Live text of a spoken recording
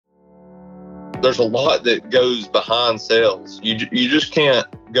there's a lot that goes behind sales. You just can't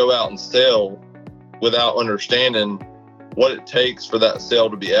go out and sell without understanding what it takes for that sale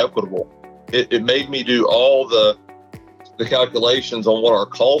to be equitable. It made me do all the calculations on what our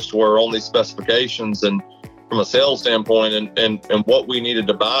costs were on these specifications and from a sales standpoint and what we needed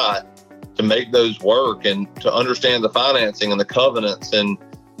to buy to make those work and to understand the financing and the covenants and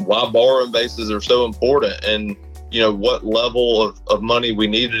why borrowing bases are so important and, what level of money we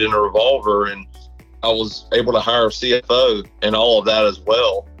needed in a revolver. And I was able to hire a CFO and all of that as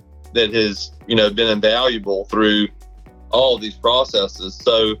well that has, been invaluable through all of these processes.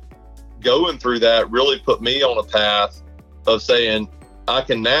 So going through that really put me on a path of saying, I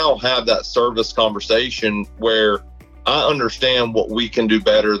can now have that service conversation where I understand what we can do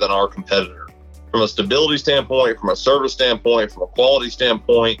better than our competitor. From a stability standpoint, from a service standpoint, from a quality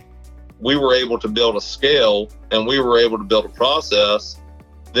standpoint, we were able to build a scale and we were able to build a process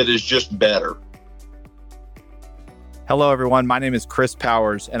that is just better. Hello, everyone. My name is Chris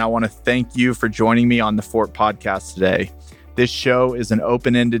Powers, and I want to thank you for joining me on the Fort Podcast today. This show is an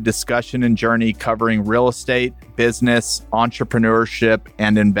open-ended discussion and journey covering real estate, business, entrepreneurship,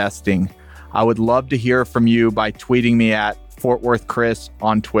 and investing. I would love to hear from you by tweeting me at Fort Worth Chris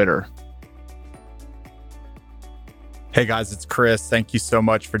on Twitter. Hey guys, it's Chris. Thank you so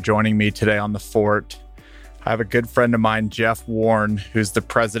much for joining me today on the Fort. I have a good friend of mine, Jeff Warren, who's the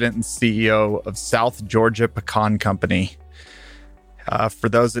president and CEO of South Georgia Pecan Company. For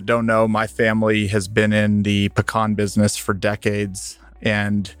those that don't know, my family has been in the pecan business for decades,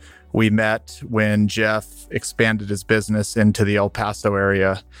 and we met when Jeff expanded his business into the El Paso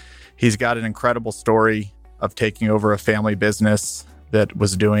area. He's got an incredible story of taking over a family business that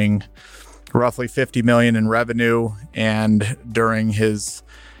was doing roughly $50 million in revenue, and during his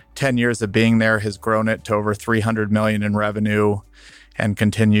 10 years of being there has grown it to over $300 million in revenue and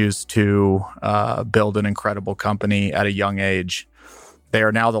continues to build an incredible company at a young age. They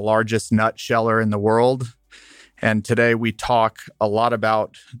are now the largest nut sheller in the world. And today we talk a lot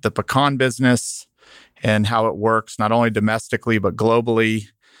about the pecan business and how it works, not only domestically, but globally.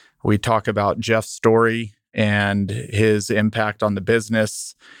 We talk about Jeff's story and his impact on the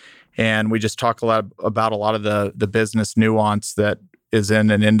business. And we just talk a lot about a lot of the business nuance that is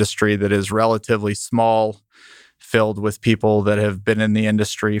in an industry that is relatively small, filled with people that have been in the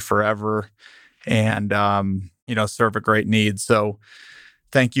industry forever and, serve a great need. So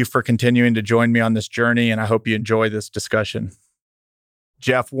thank you for continuing to join me on this journey, and I hope you enjoy this discussion.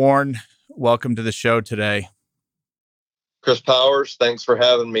 Jeff Warren, welcome to the show today. Chris Powers, thanks for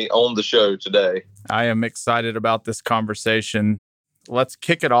having me on the show today. I am excited about this conversation. Let's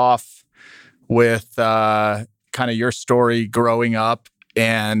kick it off with kind of your story growing up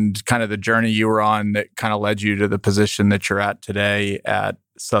and kind of the journey you were on that kind of led you to the position that you're at today at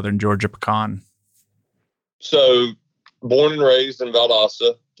Southern Georgia Pecan. So, born and raised in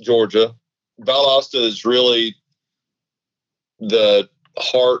Valdosta, Georgia. Valdosta is really the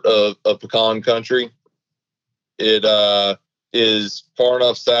heart of pecan country. It is far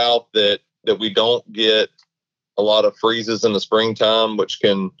enough south that we don't get a lot of freezes in the springtime, which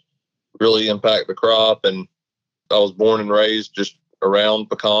can really impact the crop. And I was born and raised just around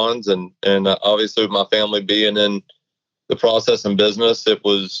pecans, and obviously with my family being in the processing business, it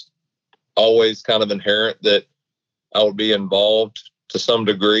was always kind of inherent that I would be involved to some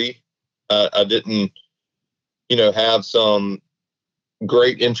degree. I didn't, have some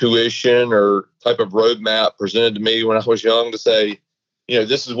great intuition or type of roadmap presented to me when I was young to say,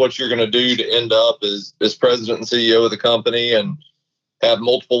 this is what you're going to do to end up as president and CEO of the company and have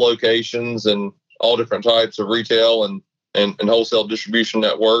multiple locations and all different types of retail and wholesale distribution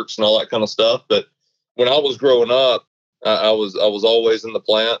networks and all that kind of stuff. But when I was growing up, I was always in the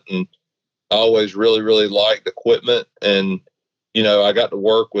plant, and I always really, really liked equipment. And, I got to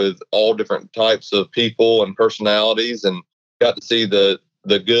work with all different types of people and personalities and got to see the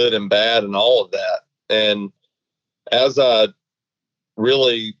good and bad and all of that. And as I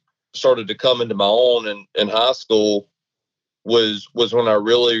really started to come into my own in high school was when I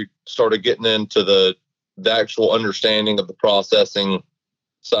really started getting into the actual understanding of the processing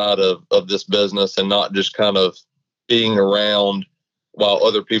side of this business and not just kind of being around while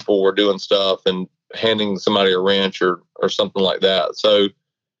other people were doing stuff and handing somebody a wrench or something like that. So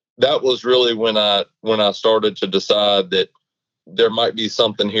that was really when I started to decide that there might be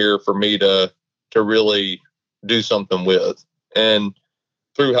something here for me to really do something with. And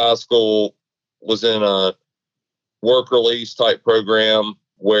through high school was in a work release type program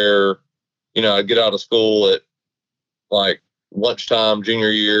where, I'd get out of school at like lunchtime, junior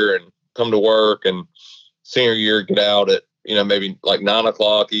year, and come to work, and senior year, get out at maybe like 9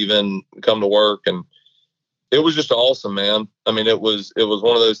 o'clock even, come to work. And it was just awesome, man. I mean, it was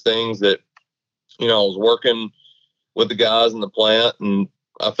one of those things that, I was working with the guys in the plant, and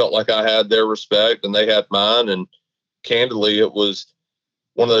I felt like I had their respect and they had mine. And candidly, it was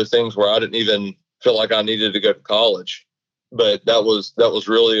one of those things where I didn't even feel like I needed to go to college. But that was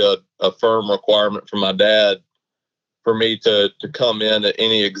really a firm requirement from my dad for me to come in at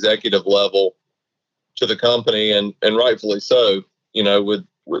any executive level to the company, and rightfully so, with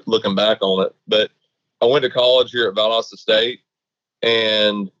looking back on it. But I went to college here at Valdosta State,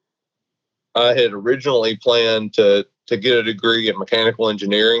 and I had originally planned to get a degree in mechanical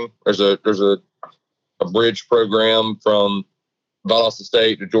engineering. There's a bridge program from Valdosta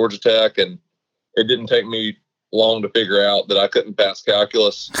State to Georgia Tech, and it didn't take me long to figure out that I couldn't pass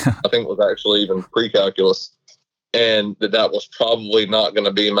calculus. I think it was actually even pre-calculus, and that was probably not going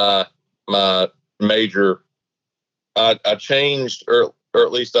to be my major. I changed, or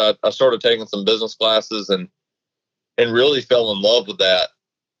at least I started taking some business classes, and really fell in love with that.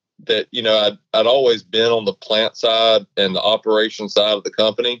 I'd always been on the plant side and the operation side of the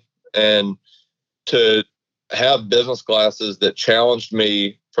company, and to have business classes that challenged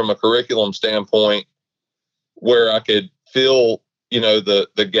me from a curriculum standpoint, where I could fill,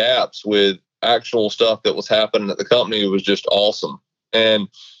 the gaps with actual stuff that was happening at the company, was just awesome. And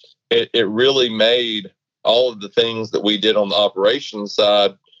it really made all of the things that we did on the operations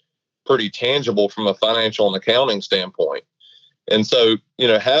side pretty tangible from a financial and accounting standpoint. And so,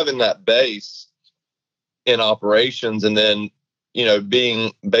 having that base in operations, and then,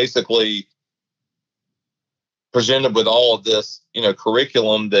 being basically presented with all of this,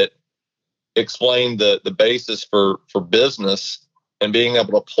 curriculum that explained the basis for business, and being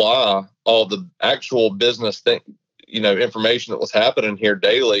able to apply all the actual business information that was happening here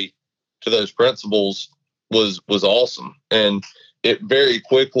daily to those principles was awesome. And it very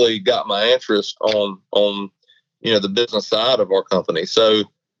quickly got my interest on the business side of our company. So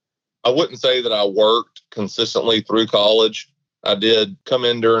I wouldn't say that I worked consistently through college. I did come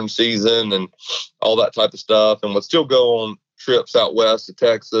in during season and all that type of stuff, and would still go on trips out west to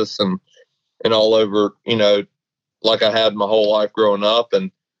Texas and all over, like I had my whole life growing up.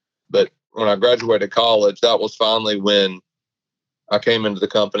 But when I graduated college, that was finally when I came into the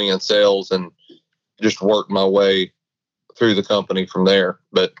company in sales, and just worked my way through the company from there.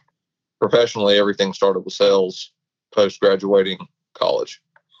 But professionally, everything started with sales post graduating college.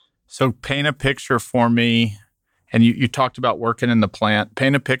 So paint a picture for me. And you talked about working in the plant.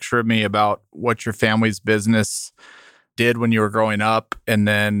 Paint a picture of me about what your family's business did when you were growing up, and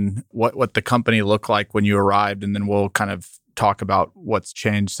then what the company looked like when you arrived. And then we'll kind of talk about what's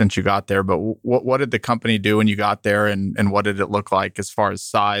changed since you got there. But what did the company do when you got there, and what did it look like as far as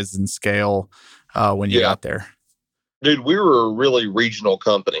size and scale when you got there? Dude, we were a really regional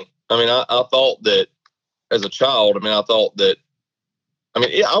company. I mean, I thought that as a child,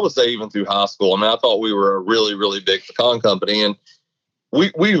 I would say even through high school, I thought we were a really, really big pecan company. And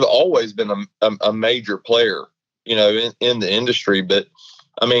we've always been a major player, in the industry. But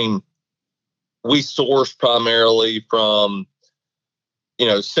we sourced primarily from,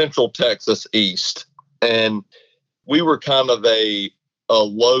 Central Texas East. And we were kind of a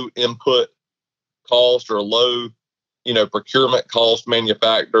low input cost, or a low, procurement cost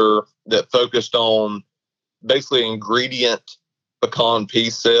manufacturer that focused on basically ingredient pecan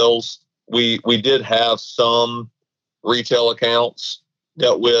piece sales. We did have some retail accounts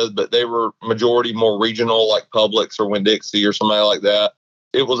dealt with, but they were majority more regional, like Publix or Winn-Dixie or somebody like that.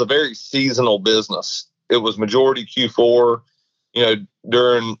 It was a very seasonal business. It was majority Q4,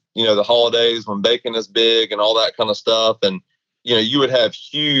 during, the holidays when bacon is big and all that kind of stuff. And, you would have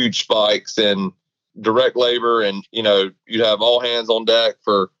huge spikes in direct labor, and, you'd have all hands on deck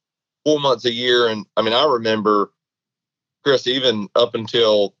for 4 months a year. And I remember, Chris, even up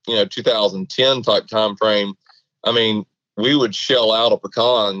until, 2010 type time frame, we would shell out of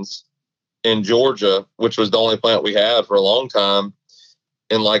pecans in Georgia, which was the only plant we had for a long time,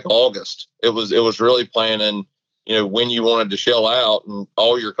 in like August. It was really planning, when you wanted to shell out, and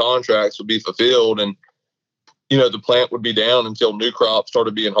all your contracts would be fulfilled, and, the plant would be down until new crops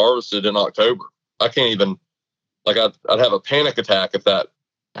started being harvested in October. I can't even, I'd have a panic attack if that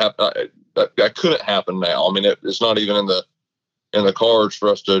happened. That couldn't happen now. It's not even in the cards for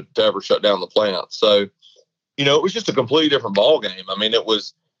us to ever shut down the plant. So, it was just a completely different ball game. It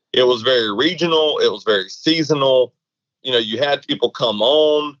was very regional. It was very seasonal. You had people come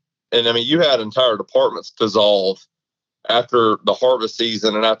on, and you had entire departments dissolve after the harvest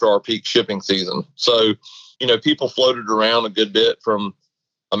season and after our peak shipping season. So, people floated around a good bit from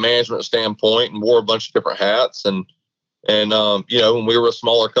a management standpoint and wore a bunch of different hats. And, And, when we were a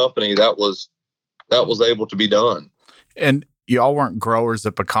smaller company, that was able to be done. And y'all weren't growers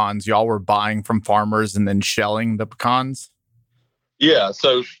of pecans. Y'all were buying from farmers and then shelling the pecans? Yeah.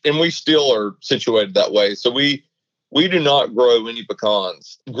 So, and we still are situated that way. So we do not grow any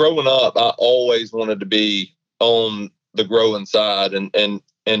pecans. Growing up, I always wanted to be on the growing side and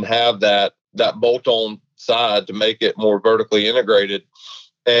have that bolt-on side to make it more vertically integrated.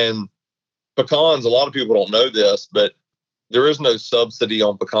 And pecans, a lot of people don't know this, but there is no subsidy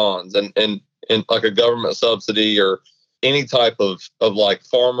on pecans and like a government subsidy or any type of like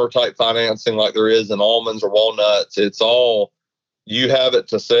farmer type financing like there is in almonds or walnuts. It's all, you have it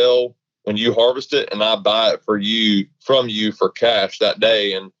to sell when you harvest it, and I buy it from you for cash that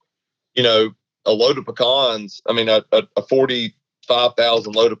day. And, a load of pecans, I mean, a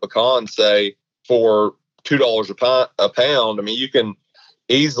 45,000 load of pecans, say, for $2 a pound. I mean, you can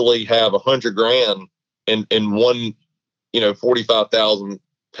easily have 100 grand in one, 45,000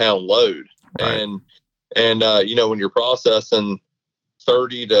 pound load. Right. And when you're processing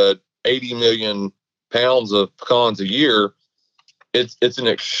 30 to 80 million pounds of pecans a year, it's an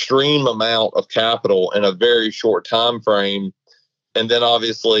extreme amount of capital in a very short time frame. And then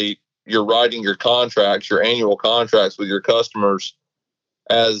obviously you're writing your contracts, your annual contracts with your customers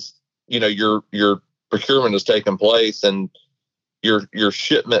as your procurement has taken place, and your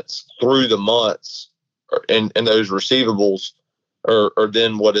shipments through the months and those receivables are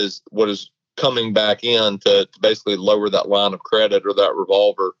then what is coming back in to basically lower that line of credit or that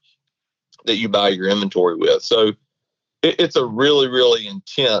revolver that you buy your inventory with. So it's a really, really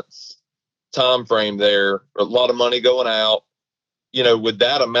intense time frame there. A lot of money going out. With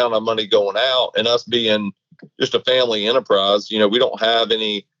that amount of money going out and us being just a family enterprise, we don't have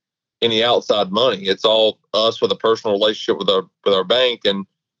any outside money. It's all us with a personal relationship with our bank, and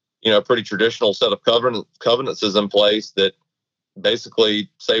a pretty traditional set of covenants is in place that basically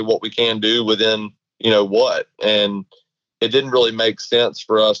say what we can do within what. And it didn't really make sense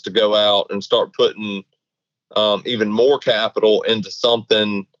for us to go out and start putting even more capital into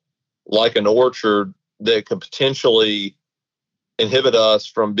something like an orchard that could potentially inhibit us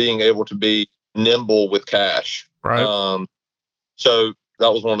from being able to be nimble with cash. Right. So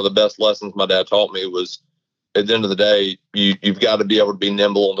that was one of the best lessons my dad taught me, was at the end of the day, you've got to be able to be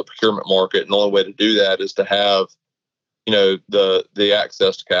nimble in the procurement market. And the only way to do that is to have, the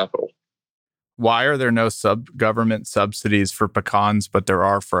access to capital. Why are there no government subsidies for pecans, but there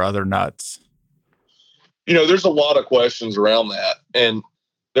are for other nuts? There's a lot of questions around that. And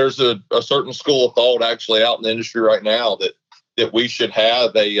there's a certain school of thought actually out in the industry right now that we should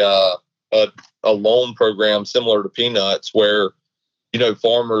have a loan program similar to peanuts, where,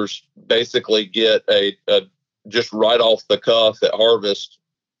 farmers basically get a just right off the cuff at harvest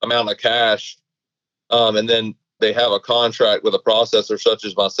amount of cash. And then they have a contract with a processor such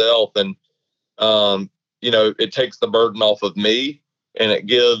as myself. And, it takes the burden off of me, and it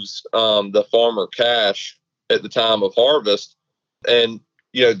gives the farmer cash at the time of harvest. And,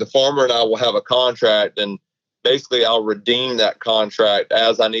 the farmer and I will have a contract, and basically I'll redeem that contract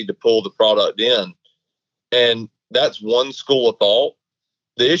as I need to pull the product in. And that's one school of thought.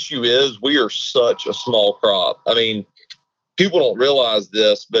 The issue is we are such a small crop. I mean, people don't realize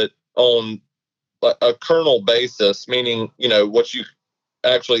this, but on a kernel basis, meaning, what you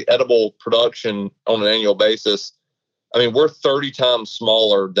actually edible production on an annual basis, I mean, we're 30 times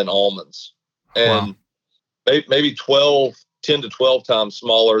smaller than almonds, and maybe 10 to 12 times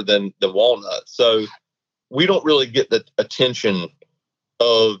smaller than walnuts. So we don't really get the attention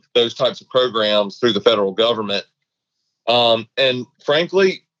of those types of programs through the federal government. And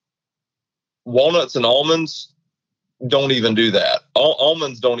frankly, walnuts and almonds don't even do that.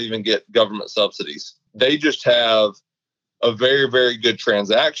 Almonds don't even get government subsidies. They just have a very, very good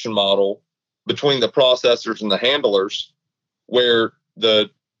transaction model between the processors and the handlers, where the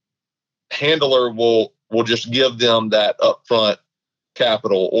handler will just give them that upfront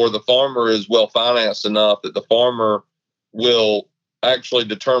capital, or the farmer is well financed enough that the farmer will actually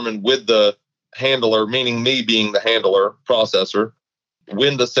determine with the handler, meaning me being the handler processor,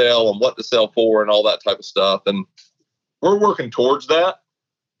 when to sell and what to sell for and all that type of stuff. And we're working towards that.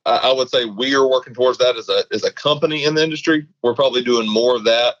 I would say we are working towards that as a company in the industry. We're probably doing more of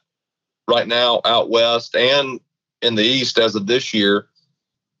that right now out west and in the east as of this year.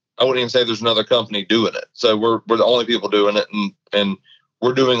 I wouldn't even say there's another company doing it. So we're the only people doing it, and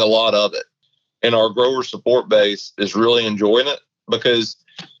we're doing a lot of it. And our grower support base is really enjoying it, because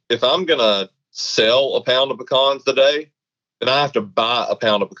if I'm going to sell a pound of pecans today, then I have to buy a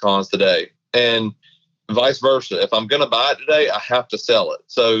pound of pecans today. And vice versa. If I'm going to buy it today, I have to sell it.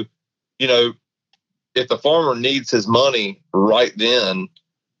 So, if the farmer needs his money right then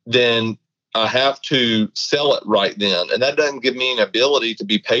I have to sell it right then. And that doesn't give me an ability to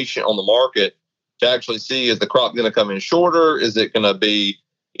be patient on the market to actually see, is the crop going to come in shorter? Is it going to be,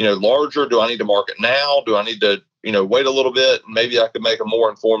 larger? Do I need to market now? Do I need to, wait a little bit? Maybe I could make a more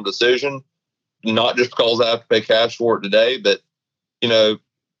informed decision, not just because I have to pay cash for it today, but,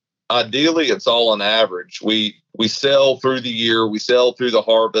 ideally it's all on average. We sell through the year, we sell through the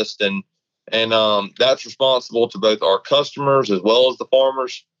harvest, and that's responsible to both our customers as well as the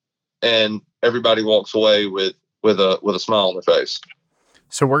farmers. And everybody walks away with a smile on their face.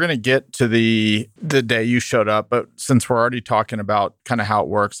 So we're going to get to the day you showed up, but since we're already talking about kind of how it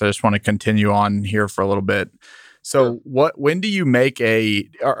works, I just want to continue on here for a little bit. So when do you make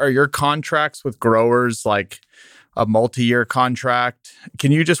are your contracts with growers like a multi-year contract?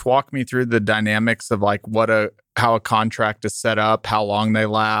 Can you just walk me through the dynamics of like how a contract is set up, how long they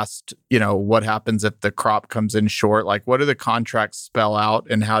last, what happens if the crop comes in short? Like, what do the contracts spell out,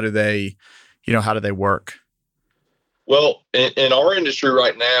 and how do they work? Well, in our industry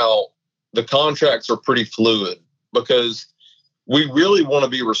right now, the contracts are pretty fluid because we really want to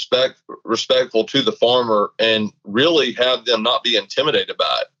be respectful to the farmer and really have them not be intimidated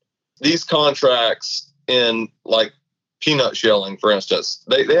by it. These contracts in like peanut shelling, for instance,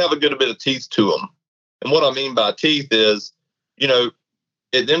 they have a good bit of teeth to them. And what I mean by teeth is, at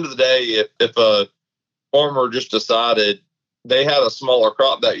the end of the day, if a farmer just decided they had a smaller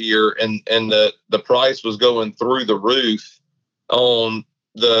crop that year and the price was going through the roof on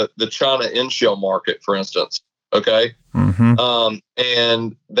the China in-shell market, for instance, okay? Mm-hmm.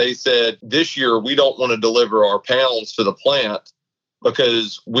 And they said, this year we don't want to deliver our pounds to the plant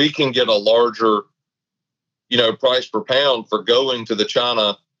because we can get a larger, price per pound for going to the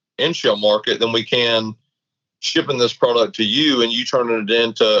China in-shell market than we can shipping this product to you and you turning it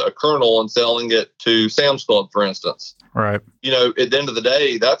into a kernel and selling it to Sam's Club, for instance. Right. At the end of the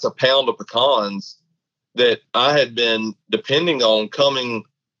day, that's a pound of pecans that I had been depending on coming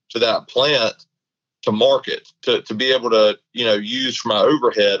to that plant to market, to be able to, use for my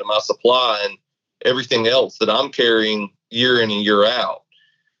overhead and my supply and everything else that I'm carrying year in and year out.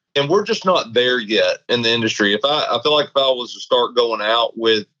 And we're just not there yet in the industry. I feel like if I was to start going out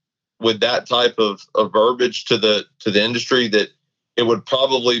with that type of verbiage to the industry, that it would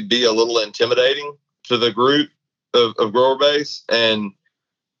probably be a little intimidating to the group of grower base. And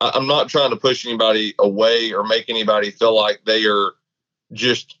I'm not trying to push anybody away or make anybody feel like they are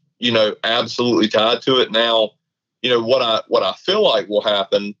just, absolutely tied to it. Now, what I feel like will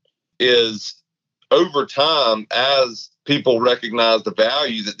happen is over time, as people recognize the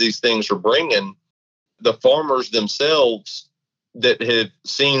value that these things are bringing, the farmers themselves that have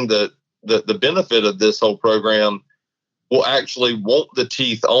seen the benefit of this whole program will actually want the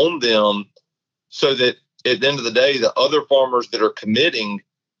teeth on them, so that at the end of the day, the other farmers that are committing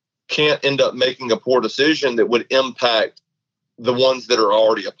can't end up making a poor decision that would impact the ones that are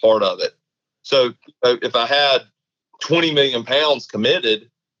already a part of it. So if I had 20 million pounds committed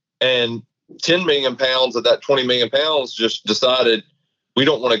and 10 million pounds of that 20 million pounds just decided we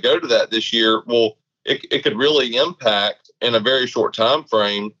don't want to go to that this year, well, it could really impact in a very short time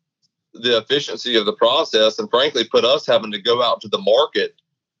frame the efficiency of the process, and frankly put us having to go out to the market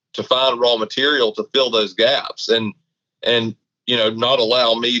to find raw material to fill those gaps and not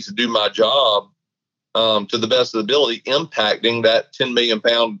allow me to do my job to the best of the ability, impacting that 10 million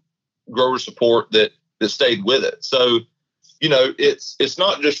pound grower support that stayed with it. So, it's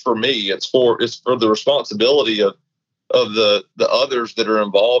not just for me, it's for the responsibility of the others that are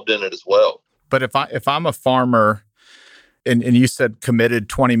involved in it as well. But if I'm a farmer and you said committed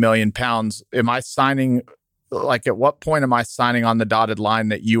 20 million pounds, am I signing, like, at what point am I signing on the dotted line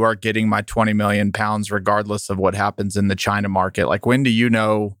that you are getting my 20 million pounds regardless of what happens in the China market? Like, when do you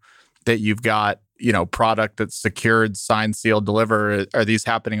know that you've got, product that's secured, signed, sealed, deliver? Are these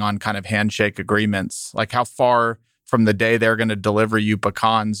happening on kind of handshake agreements? Like, how far from the day they're going to deliver you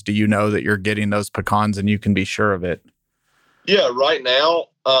pecans do you know that you're getting those pecans and you can be sure of it? Yeah, right now,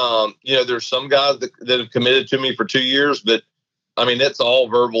 there's some guys that have committed to me for 2 years, but I mean, it's all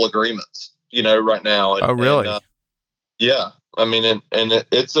verbal agreements, right now. Oh, really? Yeah. I mean,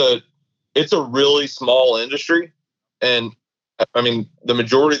 it's a really small industry. And I mean, the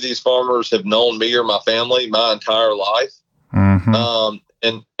majority of these farmers have known me or my family my entire life. Mm-hmm.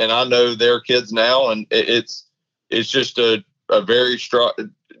 And I know their kids now, and it's just a very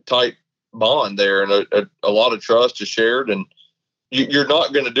tight bond there, and a lot of trust is shared. And you're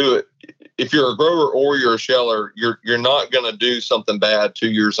not going to do it if you're a grower or you're a sheller. You're not going to do something bad 2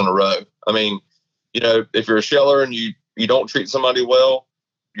 years in a row. I mean, if you're a sheller and you don't treat somebody well,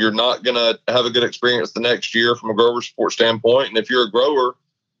 you're not going to have a good experience the next year from a grower support standpoint. And if you're a grower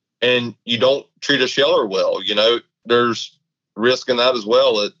and you don't treat a sheller well, there's risk in that as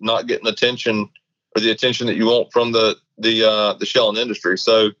well, at not getting attention or the attention that you want from the shelling industry.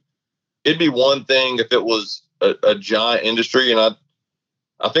 So it'd be one thing if it was a giant industry, and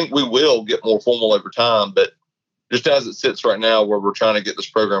I think we will get more formal over time, but just as it sits right now, where we're trying to get this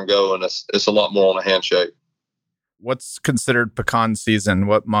program going, it's a lot more on a handshake. What's considered pecan season?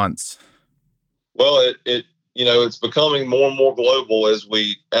 What months? Well, it's becoming more and more global as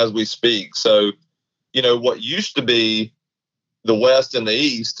we speak. So, what used to be the West and the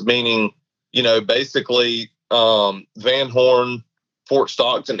East, meaning, basically Van Horn, Fort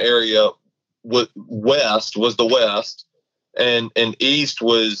Stockton area, West was the West, and East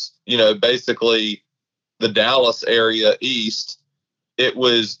was, basically the Dallas area East. It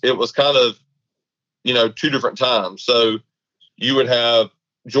was kind of, two different times. So you would have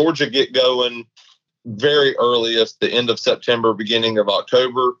Georgia get going very earliest, the end of September, beginning of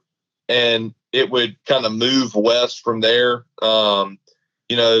October, and it would kind of move west from there.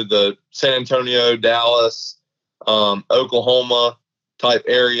 The San Antonio, Dallas, Oklahoma type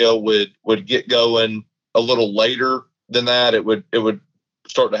area would get going a little later than that. It would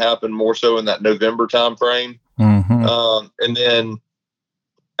start to happen more so in that November time frame. Mm-hmm. And then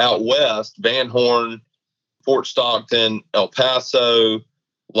out west, Van Horn, Fort Stockton, El Paso,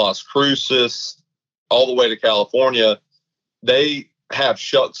 Las Cruces, all the way to California, they have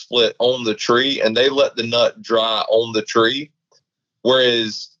shuck split on the tree and they let the nut dry on the tree.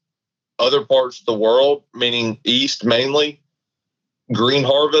 Whereas other parts of the world, meaning East mainly, green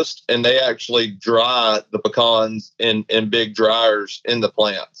harvest, and they actually dry the pecans in big dryers in the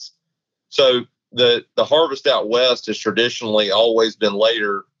plants. So the harvest out west has traditionally always been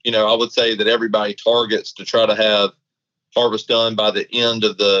later. I would say that everybody targets to try to have harvest done by the end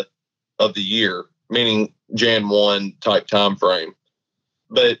of the year, meaning Jan 1 type time frame.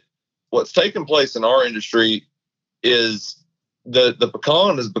 But what's taken place in our industry is the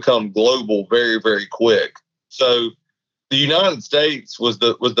pecan has become global very, very quick. So the United States was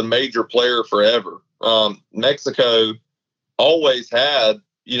the major player forever. Mexico always had,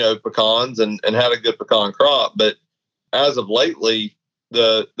 pecans and had a good pecan crop. But as of lately,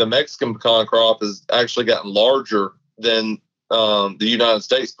 the Mexican pecan crop has actually gotten larger than the United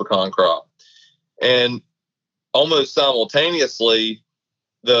States pecan crop. And almost simultaneously,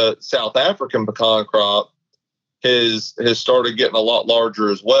 the South African pecan crop has started getting a lot larger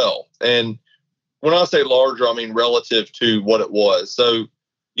as well. And when I say larger, I mean relative to what it was. So,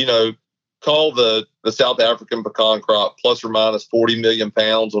 call the South African pecan crop plus or minus 40 million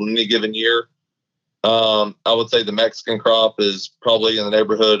pounds on any given year. I would say the Mexican crop is probably in the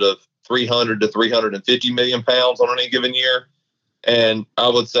neighborhood of 300 to 350 million pounds on any given year. And I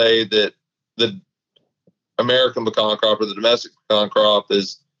would say that the American pecan crop or the domestic pecan crop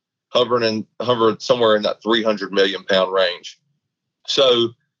is hovering somewhere in that 300 million pound range. So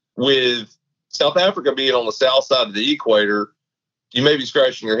with South Africa being on the south side of the equator, you may be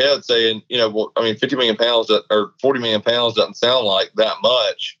scratching your head saying, 50 million pounds or 40 million pounds doesn't sound like that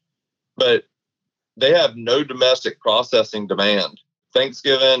much, but they have no domestic processing demand.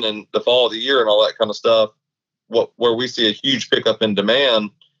 Thanksgiving and the fall of the year and all that kind of stuff, where we see a huge pickup in demand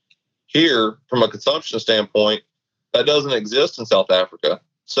here from a consumption standpoint, that doesn't exist in South Africa.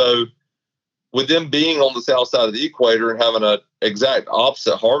 So with them being on the south side of the equator and having an exact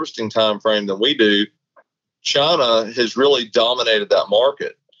opposite harvesting time frame than we do, China has really dominated that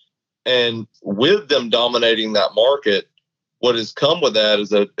market. And with them dominating that market, what has come with that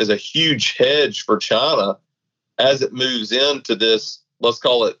is a huge hedge for China as it moves into this, let's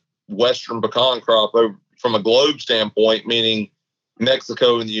call it Western pecan crop from a globe standpoint, meaning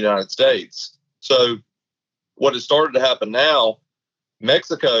Mexico and the United States. So what has started to happen now,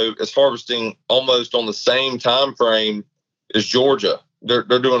 Mexico is harvesting almost on the same time frame as Georgia. They're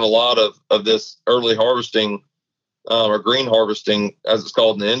doing a lot of this early harvesting or green harvesting, as it's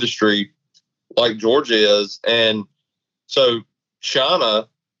called in the industry, like Georgia is. And so China,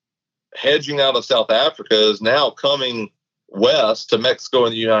 hedging out of South Africa, is now coming west to Mexico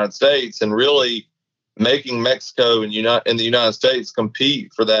and the United States and really making Mexico and the United States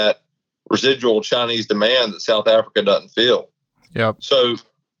compete for that residual Chinese demand that South Africa doesn't feel. Yep. So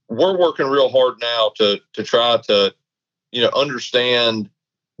we're working real hard now to try to, understand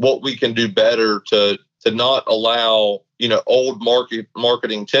what we can do better to not allow, old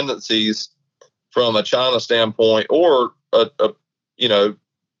marketing tendencies from a China standpoint or a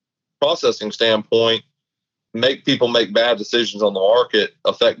processing standpoint, make people make bad decisions on the market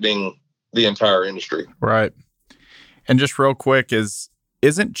affecting the entire industry. Right. And just real quick, is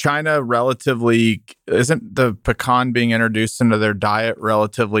isn't isn't the pecan being introduced into their diet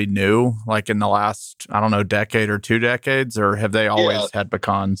relatively new, like in the last, I don't know, decade or 2 decades, or have they always had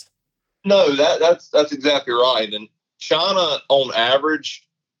pecans? No, that's exactly right. And China, on average,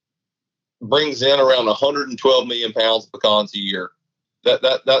 brings in around 112 million pounds of pecans a year.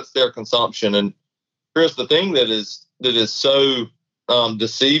 That's their consumption. And Chris, the thing that is so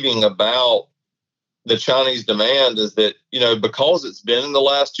deceiving about the Chinese demand is that, because it's been in the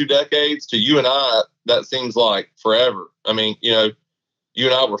last 2 decades, to you and I, that seems like forever. I mean, you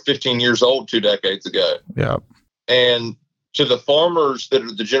and I were 15 years old 2 decades ago. Yeah. And to the farmers that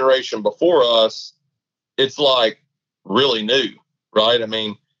are the generation before us, it's like really new, right? I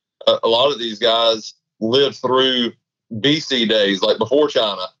mean, a lot of these guys lived through BC days, like before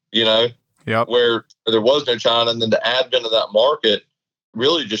China, Yep. where there was no China. And then the advent of that market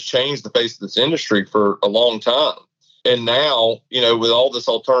really just changed the face of this industry for a long time. And now, with all this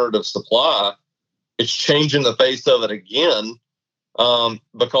alternative supply, it's changing the face of it again,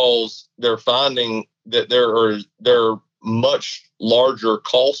 because they're finding that there are much larger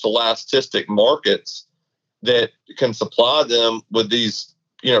cost elastic markets that can supply them with these,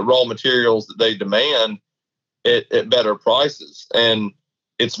 raw materials that they demand at better prices. And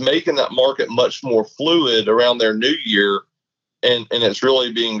it's making that market much more fluid around their new year. And it's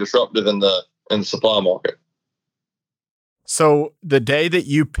really being disruptive in the supply market. So the day that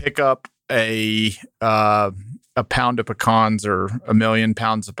you pick up a pound of pecans or 1,000,000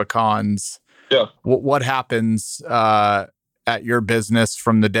 pounds of pecans, what happens at your business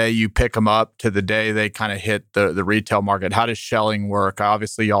from the day you pick them up to the day they kind of hit the retail market? How does shelling work?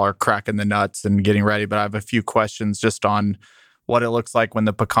 Obviously, y'all are cracking the nuts and getting ready, but I have a few questions just on what it looks like when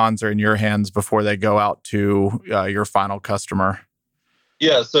the pecans are in your hands before they go out to your final customer.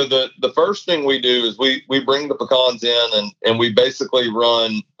 Yeah, so the first thing we do is we bring the pecans in and we basically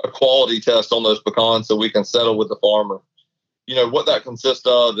run a quality test on those pecans so we can settle with the farmer. What that consists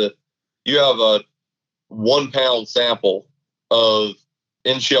of, that you have a 1 pound sample of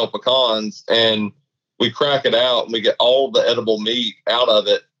in-shell pecans, and we crack it out and we get all the edible meat out of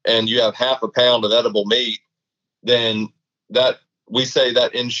it, and you have half a pound of edible meat, then that we say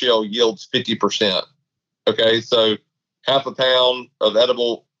that in-shell yields 50%. Okay, so half a pound of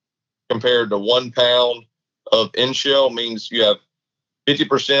edible compared to 1 pound of in-shell means you have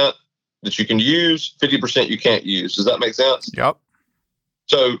 50% that you can use, 50% you can't use. Does that make sense? Yep.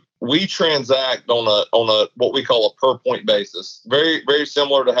 So we transact on a what we call a per point basis. Very, very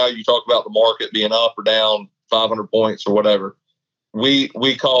similar to how you talk about the market being up or down 500 points or whatever. We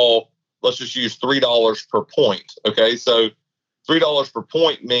call, let's just use $3 per point. Okay, so $3 per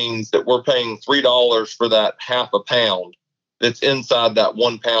point means that we're paying $3 for that half a pound that's inside that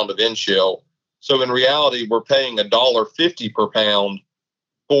 1 pound of in-shell. So in reality, we're paying $1.50 per pound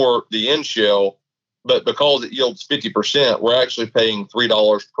for the in-shell, but because it yields 50%, we're actually paying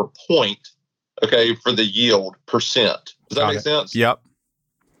 $3 per point, okay, for the yield percent. Does that make sense? Yep.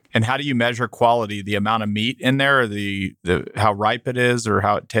 And how do you measure quality? The amount of meat in there, or the how ripe it is, or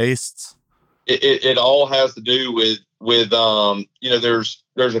how it tastes? It all has to do with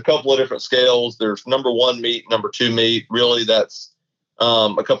there's a couple of different scales. There's number 1 meat, number 2 meat. Really, that's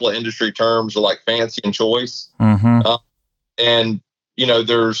a couple of industry terms like fancy and choice. Mm-hmm. And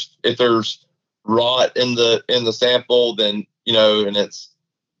if there's rot in the sample, then and it's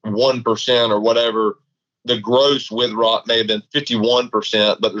 1% or whatever. The gross with rot may have been 51%,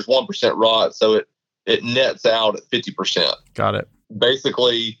 but there's 1% rot, so it nets out at 50%. Got it.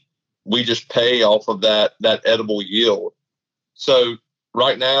 Basically, we just pay off of that edible yield. So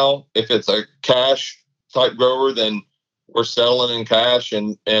right now, if it's a cash type grower, then we're selling in cash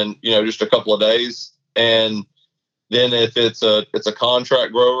and just a couple of days. And then if it's a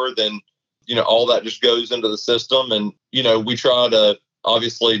contract grower, then all that just goes into the system. And we try to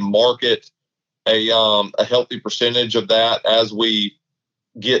obviously market a healthy percentage of that as we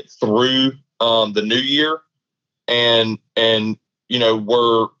get through the new year, and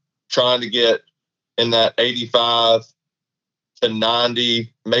we're trying to get in that 85 to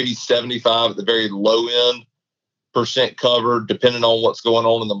 90, maybe 75 at the very low end percent covered, depending on what's going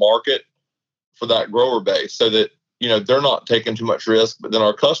on in the market for that grower base, so that they're not taking too much risk, but then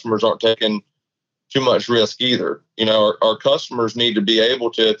our customers aren't taking too much risk either. Our customers need to be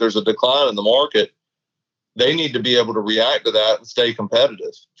able to, if there's a decline in the market, they need to be able to react to that and stay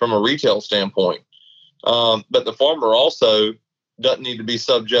competitive from a retail standpoint. But the farmer also doesn't need to be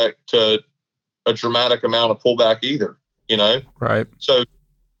subject to a dramatic amount of pullback either, Right. So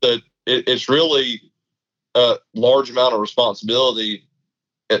it's really a large amount of responsibility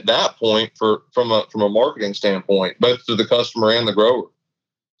at that point from a marketing standpoint, both to the customer and the grower.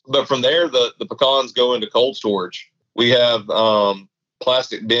 But from there, the pecans go into cold storage. We have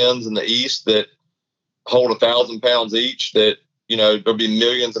plastic bins in the east that hold 1,000 pounds each. That there'll be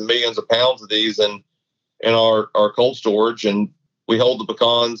millions and millions of pounds of these in our cold storage, and we hold the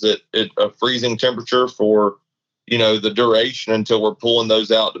pecans at a freezing temperature for the duration until we're pulling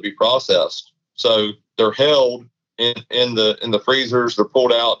those out to be processed. So they're held in the freezers. They're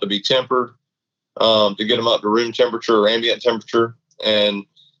pulled out to be tempered to get them up to room temperature or ambient temperature, and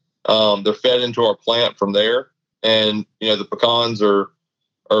they're fed into our plant from there. And the pecans are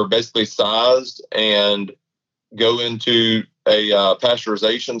basically sized and go into a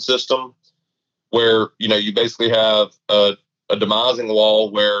pasteurization system where you basically have a demising wall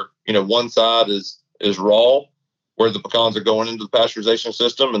where one side is raw, where the pecans are going into the pasteurization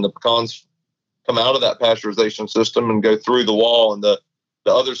system, and the pecans come out of that pasteurization system and go through the wall, and the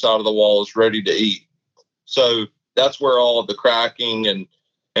other side of the wall is ready to eat. So that's where all of the cracking and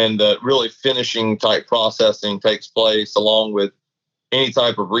the really finishing type processing takes place, along with any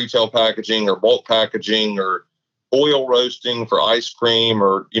type of retail packaging or bulk packaging or oil roasting for ice cream,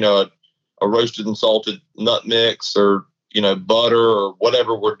 or a roasted and salted nut mix, or butter, or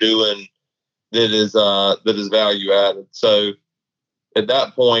whatever we're doing that is value added. So at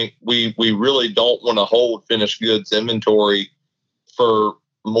that point, we really don't want to hold finished goods inventory for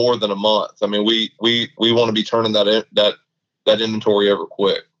more than a month. I mean, we want to be turning that inventory over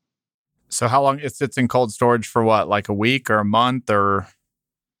quick. So how long it sits in cold storage for? What, like a week or a month? Or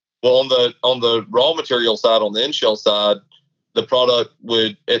well, on the raw material side, on the in-shell side, the product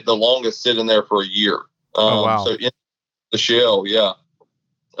would at the longest sit in there for a year. Oh, wow. So in the shell, yeah,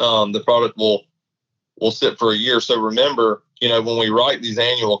 the product will sit for a year. So remember, when we write these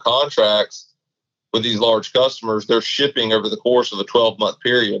annual contracts with these large customers, they're shipping over the course of a 12-month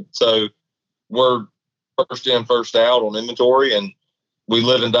period. So we're first in, first out on inventory, and we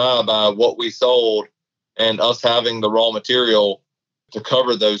live and die by what we sold and us having the raw material to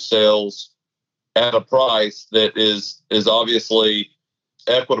cover those sales at a price that is obviously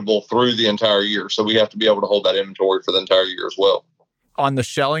equitable through the entire year. So we have to be able to hold that inventory for the entire year as well. On the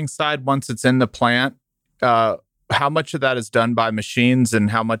shelling side, once it's in the plant, how much of that is done by machines, and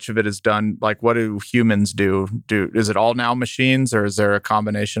how much of it is done, like, what do humans do? Is it all now machines, or is there a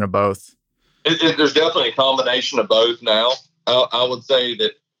combination of both? There's definitely a combination of both now. I would say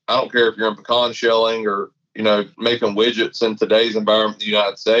that I don't care if you're in pecan shelling or making widgets in today's environment in the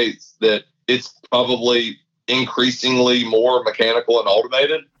United States, that it's probably increasingly more mechanical and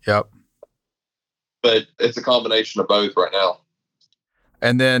automated. Yep. But it's a combination of both right now.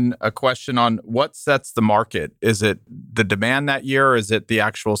 And then a question on what sets the market. Is it the demand that year, or is it the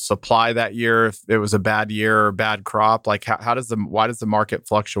actual supply that year? If it was a bad year or bad crop, like why does the market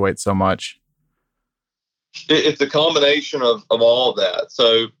fluctuate so much? It's a combination of all of that.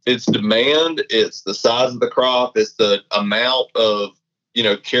 So it's demand, it's the size of the crop, it's the amount of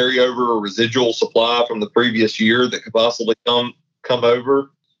carryover or residual supply from the previous year that could possibly come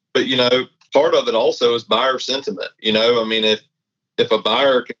over. But part of it also is buyer sentiment. I mean, if a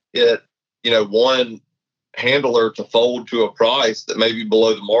buyer can get one handler to fold to a price that may be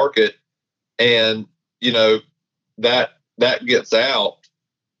below the market, and that gets out,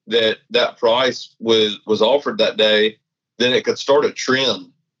 that price was offered that day, then it could start a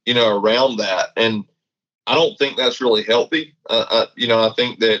trend around that. And I don't think that's really healthy. I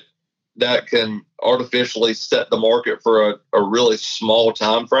think that can artificially set the market for a really small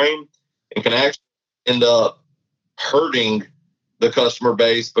time frame, and can actually end up hurting the customer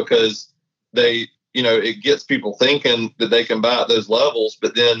base, because it gets people thinking that they can buy at those levels,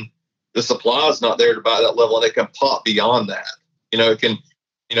 but then the supply is not there to buy that level, and it can pop beyond that. It can,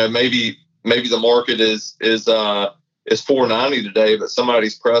 maybe the market is $4.90 today, but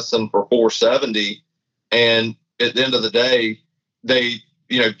somebody's pressing for $4.70, and at the end of the day, they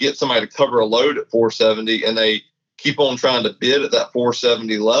get somebody to cover a load at $4.70, and they keep on trying to bid at that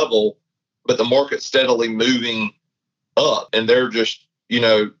 $4.70 level, but the market's steadily moving up, and they're just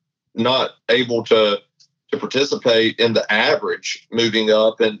not able to participate in the average moving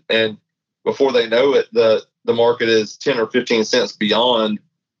up, and before they know it, the market is 10 or 15 cents beyond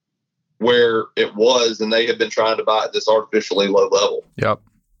where it was, and they have been trying to buy at this artificially low level. Yep.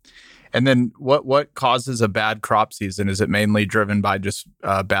 And then what causes a bad crop season? Is it mainly driven by just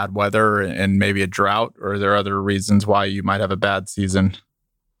bad weather and maybe a drought, or are there other reasons why you might have a bad season?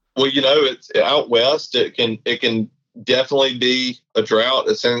 Well, it's out west. It can definitely be a drought.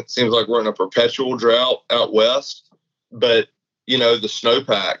 It seems like we're in a perpetual drought out west. But the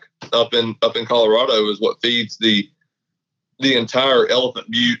snowpack up in Colorado is what feeds the entire Elephant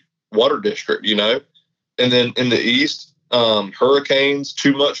Butte water district. And then in the east, hurricanes,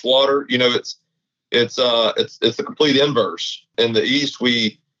 too much water. It's the complete inverse. In the East,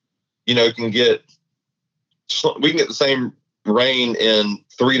 can get the same rain in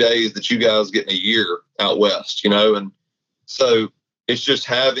 3 days that you guys get in a year out West, and so it's just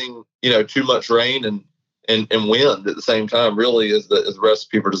having, too much rain and wind at the same time really is the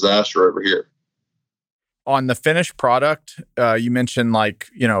recipe for disaster over here. On the finished product, you mentioned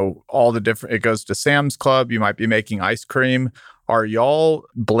all the different, it goes to Sam's Club. You might be making ice cream. Are y'all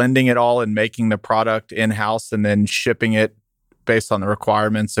blending it all and making the product in-house and then shipping it based on the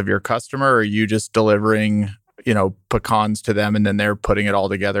requirements of your customer? Or are you just delivering, pecans to them and then they're putting it all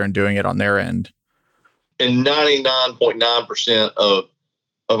together and doing it on their end? In 99.9% of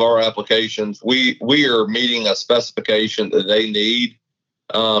our applications, we are meeting a specification that they need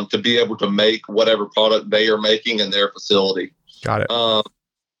to be able to make whatever product they are making in their facility. Got it.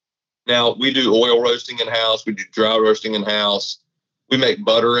 Now, we do oil roasting in-house. We do dry roasting in-house. We make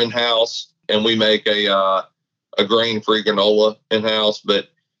butter in-house, and we make a grain-free granola in-house. But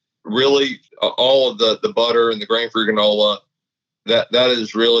really, all of the butter and the grain-free granola, that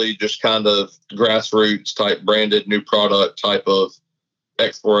is really just kind of grassroots type branded new product type of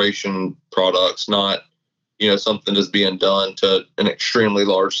exploration products, not something that's being done to an extremely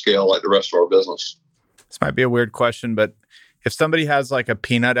large scale like the rest of our business. This might be a weird question, but if somebody has like a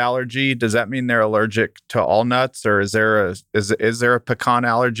peanut allergy, does that mean they're allergic to all nuts, or is there a pecan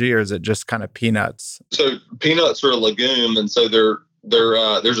allergy, or is it just kind of peanuts? So peanuts are a legume, and so there's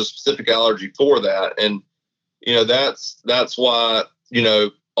a specific allergy for that, and that's why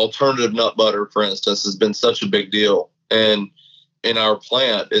alternative nut butter, for instance, has been such a big deal. And in our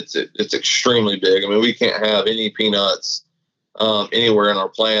plant, it's extremely big. I mean, we can't have any peanuts anywhere in our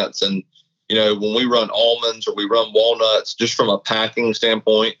plants. And when we run almonds or we run walnuts, just from a packing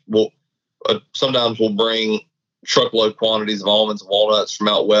standpoint, sometimes we'll bring truckload quantities of almonds and walnuts from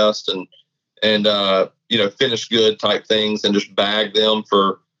out west and finished good type things and just bag them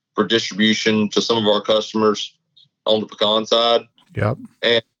for distribution to some of our customers on the pecan side. Yep.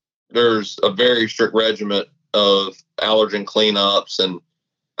 And there's a very strict regimen of allergen cleanups. And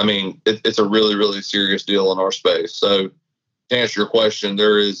I mean, it's a really, really serious deal in our space. So to answer your question,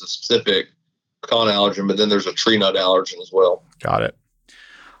 there is a specific pecan allergen, but then there's a tree nut allergen as well. Got it.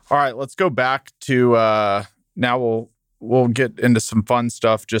 All right, let's go back to now we'll get into some fun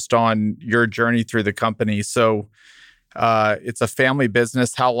stuff just on your journey through the company. So it's a family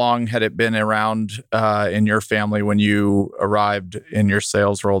business. How long had it been around in your family when you arrived in your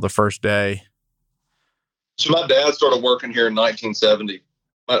sales role the first day? So my dad started working here in 1970.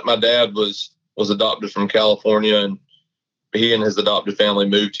 My dad was adopted from California, and he and his adopted family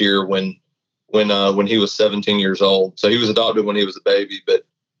moved here when he was 17 years old. So he was adopted when he was a baby, but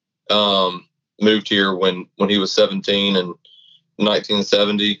moved here when he was 17 in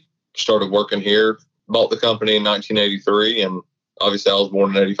 1970. Started working here. Bought the company in 1983, and obviously I was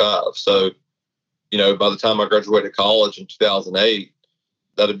born in 85. So, by the time I graduated college in 2008,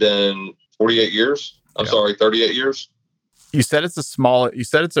 that had been 48 years. 38 years. You said it's a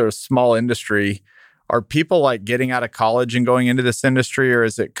small industry. Are people like getting out of college and going into this industry, or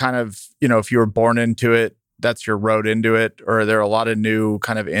is it kind of, if you were born into it, that's your road into it, or are there a lot of new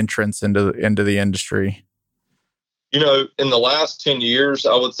kind of entrants into the industry? In the last 10 years,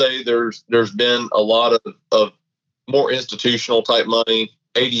 I would say there's been a lot of more institutional type money.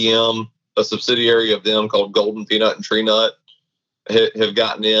 ADM, a subsidiary of them called Golden Peanut and Tree Nut, have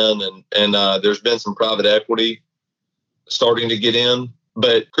gotten in, and there's been some private equity starting to get in.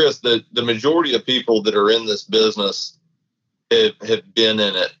 But Chris, the majority of people that are in this business have been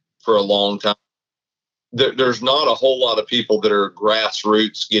in it for a long time. There's not a whole lot of people that are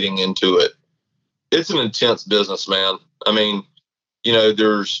grassroots getting into it. It's an intense business, man. I mean,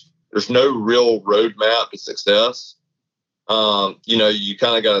 there's no real roadmap to success. You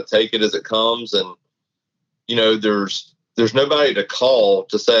kind of got to take it as it comes, and there's nobody to call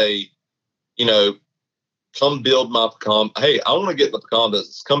to say, come build my pecan. Hey, I want to get in the pecan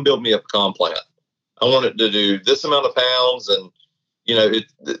business. Come build me a pecan plant. I want it to do this amount of pounds, and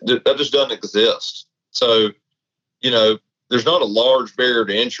that just doesn't exist. So, there's not a large barrier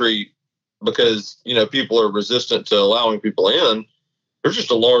to entry because, people are resistant to allowing people in. There's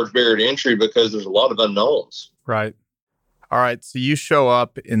just a large barrier to entry because there's a lot of unknowns. Right. All right. So you show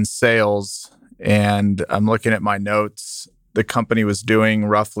up in sales, and I'm looking at my notes. The company was doing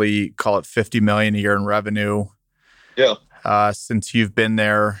roughly, call it $50 million a year in revenue. Yeah. Since you've been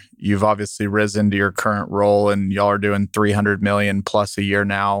there, you've obviously risen to your current role, and y'all are doing 300 million plus a year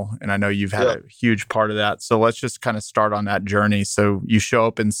now. And I know you've had a huge part of that. So let's just kind of start on that journey. So you show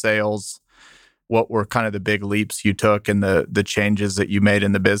up in sales. what were kind of the big leaps you took and the changes that you made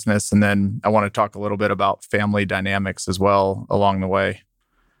in the business. And then I want to talk a little bit about family dynamics as well along the way.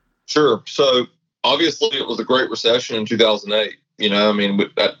 Sure. So obviously it was a great recession in 2008. I mean,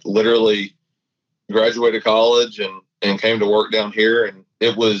 I literally graduated college and came to work down here, and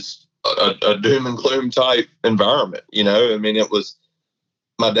it was a doom and gloom type environment. I mean, it was,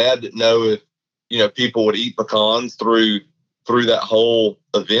 my dad didn't know if, people would eat pecans through that whole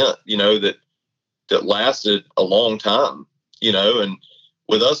event, that lasted a long time, and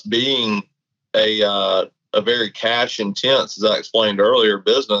with us being a very cash intense, as I explained earlier,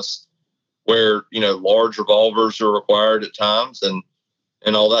 business where, large revolvers are required at times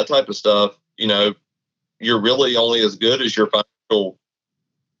and all that type of stuff, you're really only as good as your financial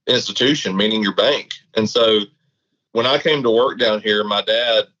institution, meaning your bank. And so when I came to work down here, my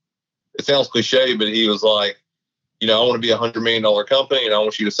dad, it sounds cliche, but he was like, I want to be $100 million company and I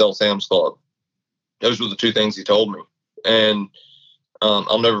want you to sell Sam's Club. Those were the two things he told me. And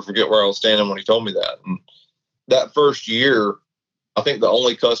I'll never forget where I was standing when he told me that. And that first year, I think the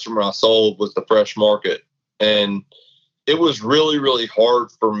only customer I sold was the fresh market. And it was really, really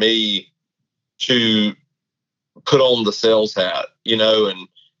hard for me to put on the sales hat, and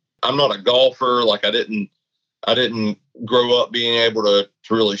I'm not a golfer. Like I didn't grow up being able to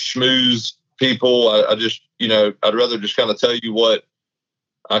really schmooze people. I just, I'd rather just kind of tell you what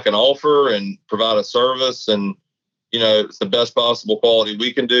I can offer and provide a service, and, it's the best possible quality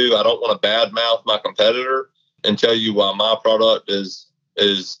we can do. I don't want to badmouth my competitor and tell you why my product is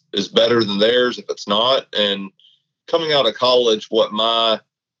better than theirs if it's not. And coming out of college, what my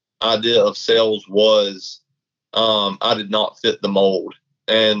idea of sales was, I did not fit the mold.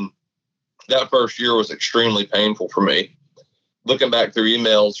 And that first year was extremely painful for me. Looking back through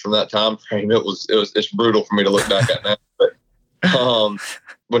emails from that time frame, it's brutal for me to look back at now. But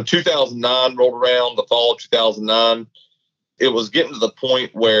when 2009 rolled around, the fall of 2009, it was getting to the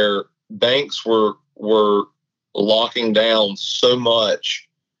point where banks were locking down so much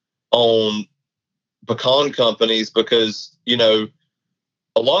on pecan companies because,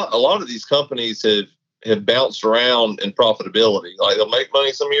 a lot of these companies have bounced around in profitability. Like they'll make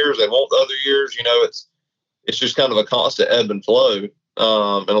money some years, they won't the other years. It's just kind of a constant ebb and flow,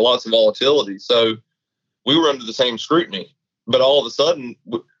 and lots of volatility. So we were under the same scrutiny, but all of a sudden,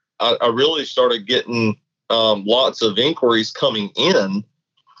 I really started getting lots of inquiries coming in,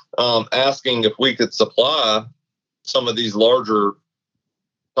 asking if we could supply some of these larger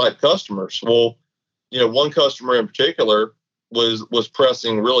type customers. Well, one customer in particular was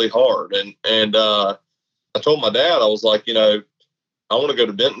pressing really hard, and I told my dad, I was like, I want to go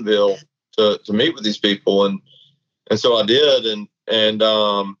to Bentonville to meet with these people, and so I did, and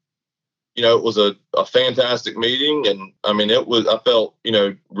it was a fantastic meeting, and I mean I felt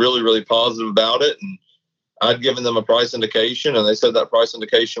really, really positive about it, and I'd given them a price indication, and they said that price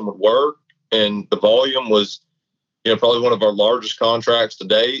indication would work, and the volume was probably one of our largest contracts to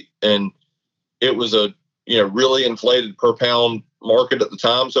date, and it was a really inflated per pound market at the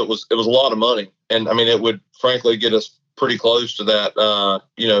time, so it was a lot of money, and I mean it would frankly get us pretty close to that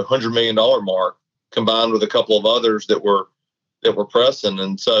 $100 million mark, combined with a couple of others that were pressing.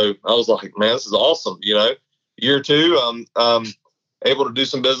 And so I was like, man, this is awesome. Year two, I'm able to do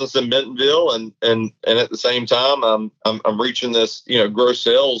some business in Bentonville, and at the same time, I'm reaching this gross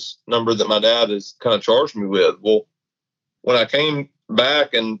sales number that my dad has kind of charged me with. Well, when I came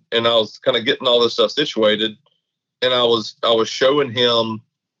back and I was kind of getting all this stuff situated, and I was showing him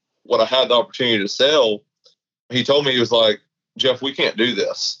what I had the opportunity to sell, he told me, he was like, Jeff, we can't do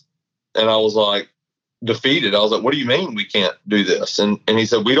this. And I was like, defeated. I was like, what do you mean we can't do this? And he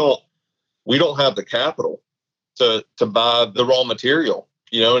said, we don't have the capital to buy the raw material,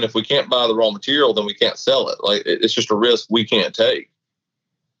 and if we can't buy the raw material, then we can't sell it. Like it's just a risk we can't take.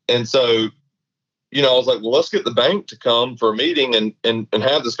 And so, I was like, well, let's get the bank to come for a meeting and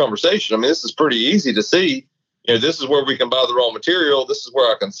have this conversation. I mean, this is pretty easy to see. This is where we can buy the raw material. This is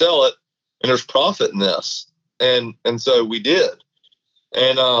where I can sell it. And there's profit in this. And so we did.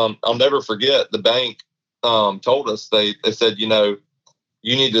 And I'll never forget, the bank told us, they said, you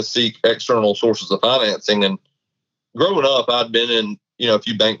need to seek external sources of financing. And growing up, I'd been in, a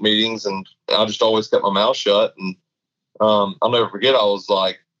few bank meetings, and I just always kept my mouth shut. And I'll never forget, I was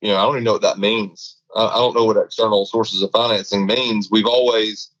like, I don't even know what that means. I don't know what external sources of financing means. We've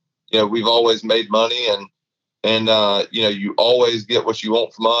always made money, and you always get what you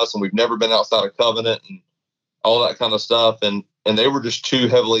want from us, and we've never been outside of covenant and all that kind of stuff. And they were just too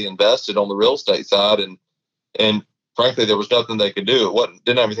heavily invested on the real estate side, and frankly, there was nothing they could do.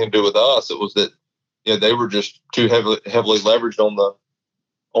 Didn't have anything to do with us. It was that they were just too heavily leveraged on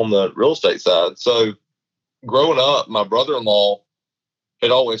on the real estate side. So growing up, my brother-in-law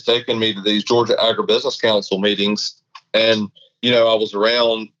had always taken me to these Georgia Agribusiness Council meetings. And, I was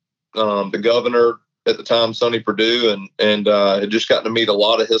around the governor at the time, Sonny Perdue, and had just gotten to meet a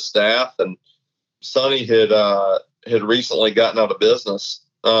lot of his staff. And Sonny had recently gotten out of business,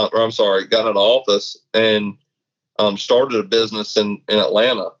 gotten out of office, and started a business in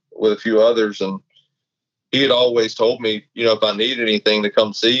Atlanta with a few others. And he had always told me, if I needed anything to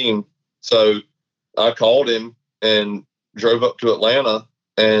come see him. So I called him and drove up to Atlanta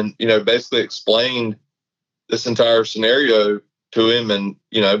and, basically explained this entire scenario to him and,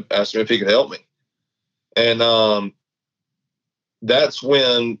 asked him if he could help me. And that's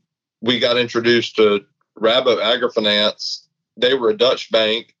when we got introduced to Rabo Agrifinance. They were a Dutch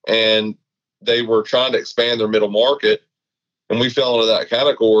bank and they were trying to expand their middle market. And we fell into that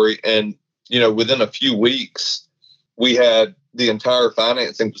category. And, within a few weeks, we had the entire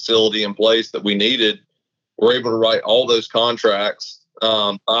financing facility in place that we needed. We're able to write all those contracts,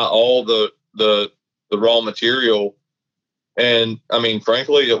 buy all the raw material. And I mean,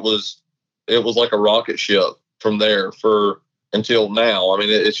 frankly, it was like a rocket ship from there until now. I mean,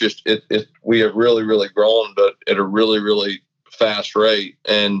 it's just, we have really, really grown, but at a really, really fast rate.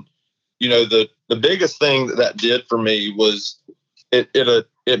 And, the biggest thing that did for me was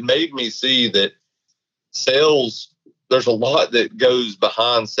it made me see that sales, there's a lot that goes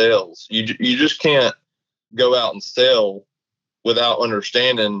behind sales. You just can't go out and sell without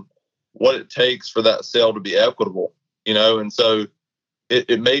understanding what it takes for that sale to be equitable, and so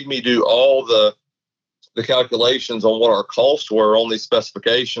it made me do all the calculations on what our costs were on these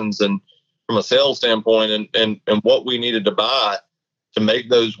specifications and from a sales standpoint and what we needed to buy to make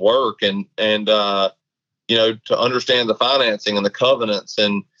those work and to understand the financing and the covenants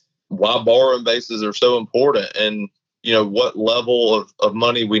and why borrowing bases are so important and, what level of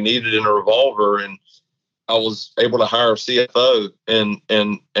money we needed in a revolver. And I was able to hire a CFO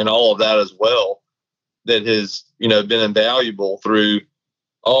and all of that as well that has, been invaluable through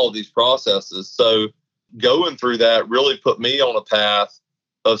all of these processes. So going through that really put me on a path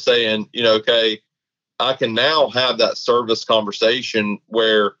of saying, okay, I can now have that service conversation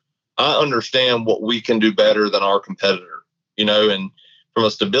where I understand what we can do better than our competitor, and from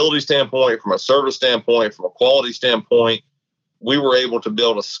a stability standpoint, from a service standpoint, from a quality standpoint, we were able to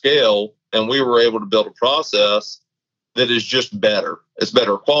build a scale and we were able to build a process that is just better. It's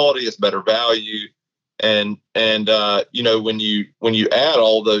better quality, it's better value. And when you add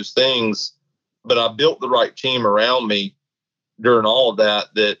all those things, but I built the right team around me during all of that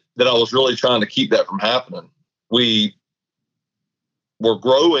I was really trying to keep that from happening. We were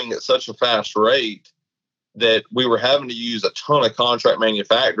growing at such a fast rate that we were having to use a ton of contract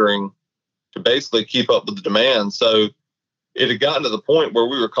manufacturing to basically keep up with the demand. So it had gotten to the point where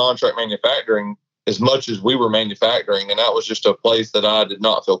we were contract manufacturing as much as we were manufacturing. And that was just a place that I did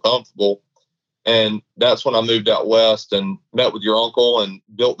not feel comfortable. And that's when I moved out west and met with your uncle and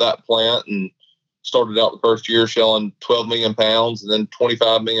built that plant and started out the first year selling 12 million pounds and then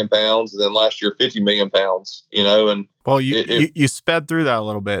 25 million pounds. And then last year, 50 million pounds, and well, you sped through that a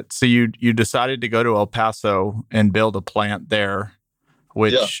little bit. So you decided to go to El Paso and build a plant there,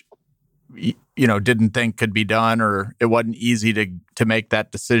 which, didn't think could be done, or it wasn't easy to make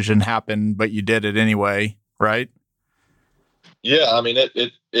that decision happen, but you did it anyway. Right. Yeah. I mean,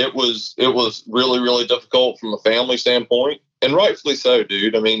 it was really, really difficult from a family standpoint, and rightfully so,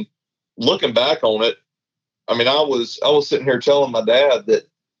 dude. I mean, looking back on it, I mean, I was sitting here telling my dad that,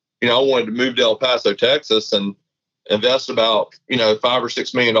 I wanted to move to El Paso, Texas and invest about, $5 or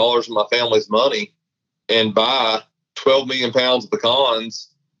 $6 million of my family's money and buy 12 million pounds of pecans.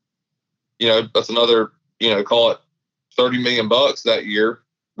 That's another, call it 30 million bucks that year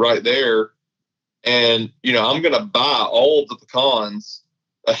right there. And, I'm going to buy all of the pecans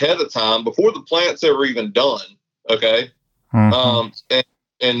ahead of time before the plant's ever even done. Okay. Mm-hmm.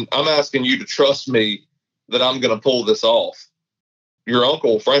 And I'm asking you to trust me that I'm going to pull this off. Your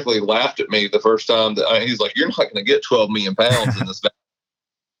uncle, frankly, laughed at me the first time he's like, "You're not going to get 12 million pounds in this."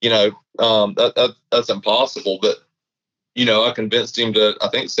 That's impossible. But, I convinced him to, I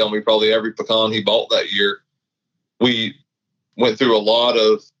think, sell me probably every pecan he bought that year. We went through a lot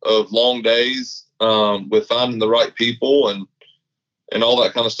of long days with finding the right people and all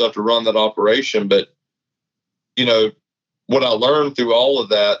that kind of stuff to run that operation. But, what I learned through all of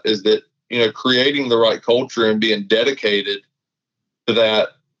that is that, creating the right culture and being dedicated to that,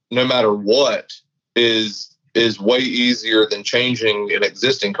 no matter what, is way easier than changing an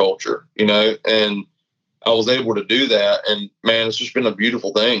existing culture, and I was able to do that. And man, it's just been a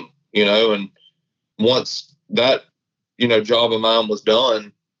beautiful thing, and once that, job of mine was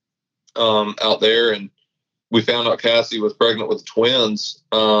done, out there, and we found out Cassie was pregnant with twins,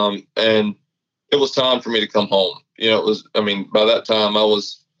 and it was time for me to come home. It was, by that time I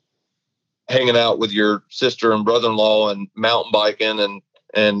was hanging out with your sister and brother-in-law and mountain biking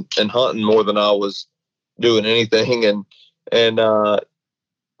and hunting more than I was doing anything. And I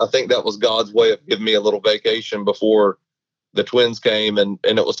think that was God's way of giving me a little vacation before the twins came, and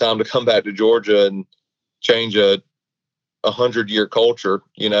it was time to come back to Georgia and change a 100-year culture,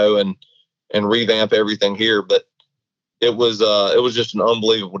 and revamp everything here. But it was just an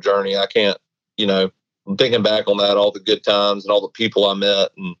unbelievable journey. I can't, thinking back on that, all the good times and all the people I met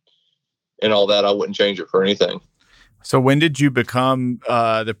and all that, I wouldn't change it for anything. So when did you become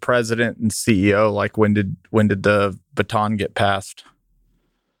the president and CEO? Like when did the baton get passed?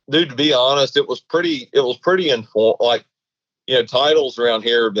 Dude, to be honest, it was pretty informal. Like, titles around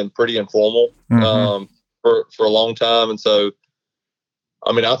here have been pretty informal for a long time. And so,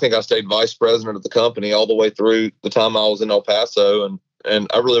 I think I stayed vice president of the company all the way through the time I was in El Paso, and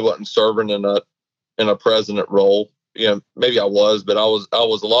I really wasn't serving in a president role. Maybe I was, but I was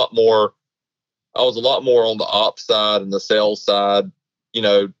a lot more on the ops side and the sales side,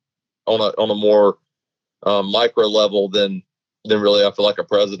 on a more micro level than really I feel like a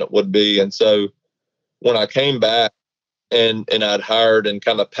president would be. And so when I came back and I'd hired and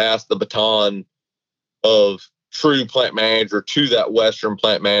kind of passed the baton of true plant manager to that Western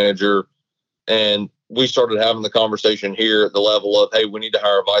plant manager, and we started having the conversation here at the level of, hey, we need to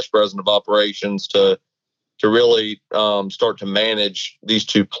hire a vice president of operations to really start to manage these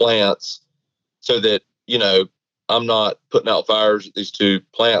two plants, so that I'm not putting out fires at these two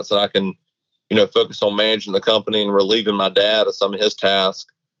plants, and I can focus on managing the company and relieving my dad of some of his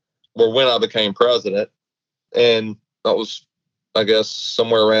tasks. Where when I became president, and that was, I guess,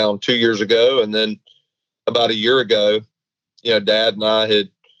 somewhere around 2 years ago, and then about a year ago, Dad and I had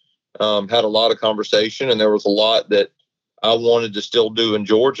had a lot of conversation, and there was a lot that I wanted to still do in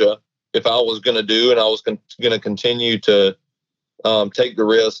Georgia if I was going to do, and I was going to continue to take the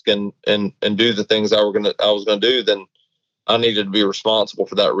risk and do the things I was going to do. Then I needed to be responsible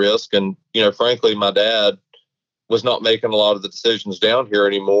for that risk. And frankly, my dad was not making a lot of the decisions down here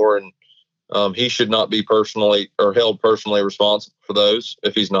anymore, and he should not be personally or held personally responsible for those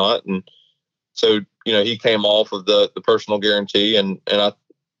if he's not. And so he came off of the personal guarantee, and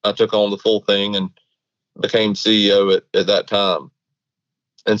I took on the full thing and became CEO at that time.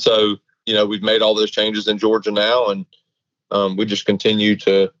 And so we've made all those changes in Georgia now, and we just continue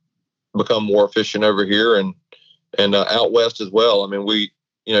to become more efficient over here and out west as well. We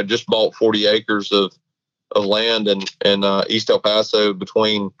just bought 40 acres of land in East El Paso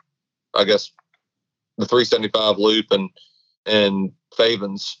between, I guess, the 375 loop and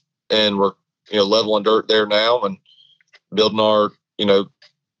Favens, and we're leveling dirt there now and building our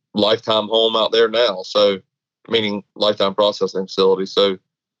lifetime home out there now. So, meaning lifetime processing facility. So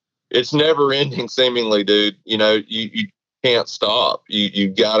it's never ending, seemingly, dude. You can't stop. You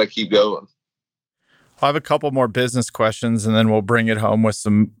got to keep going. I have a couple more business questions, and then we'll bring it home with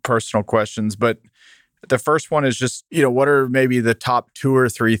some personal questions. But the first one is just, what are maybe the top 2 or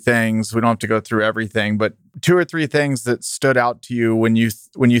 3 things? We don't have to go through everything, but 2 or 3 things that stood out to you when you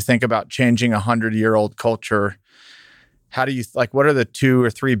think about changing 100-year-old culture. How do you what are the 2 or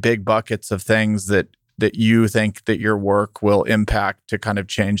 3 big buckets of things that you think that your work will impact to kind of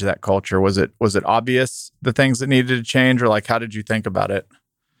change that culture? Was it obvious, the things that needed to change, or how did you think about it?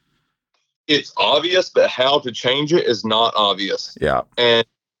 It's obvious, but how to change it is not obvious. Yeah. And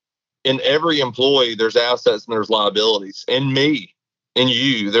in every employee, there's assets and there's liabilities. In me, in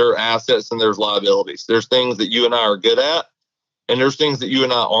you, there are assets and there's liabilities. There's things that you and I are good at, and there's things that you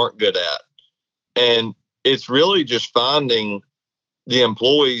and I aren't good at. And it's really just finding the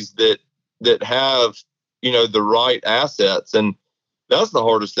employees that have, the right assets. And that's the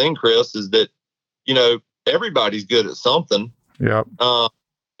hardest thing, Chris, is that, everybody's good at something. Yeah.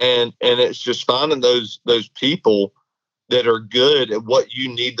 And it's just finding those people that are good at what you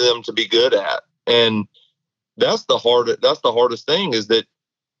need them to be good at. And that's the hardest thing, is that,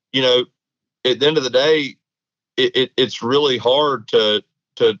 at the end of the day, it's really hard to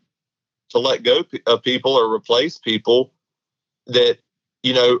let go of people or replace people that,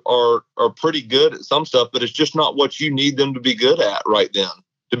 are pretty good at some stuff, but it's just not what you need them to be good at right then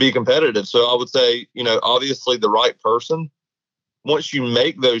to be competitive. So I would say, obviously the right person. Once you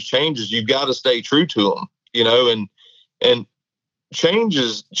make those changes, you've got to stay true to them, and change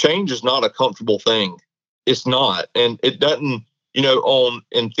is not a comfortable thing. It's not. And it doesn't,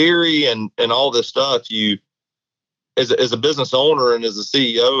 in theory and all this stuff, you, as a business owner and as a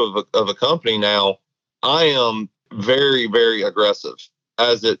CEO of a company now, I am very, very aggressive.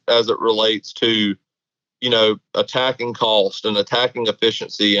 as it relates to, attacking cost and attacking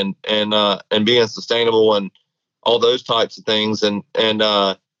efficiency and being sustainable and all those types of things. And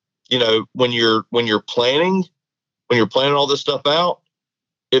when you're planning all this stuff out,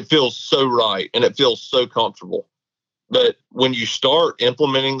 it feels so right and it feels so comfortable. But when you start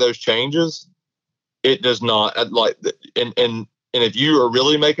implementing those changes, it does not. And if you are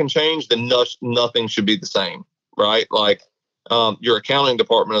really making change, then nothing should be the same, right? Like your accounting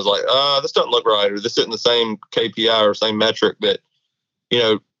department is like, this doesn't look right, or this isn't the same KPI or same metric that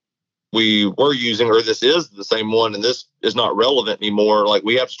we were using, or this is the same one and this is not relevant anymore. Like,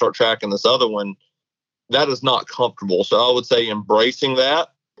 we have to start tracking this other one. That is not comfortable. So I would say embracing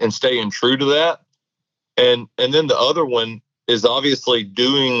that and staying true to that. And then the other one is obviously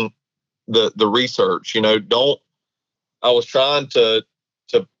doing the research. I was trying to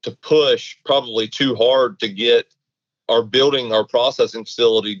push probably too hard to get our processing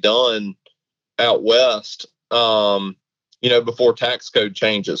facility done out west, before tax code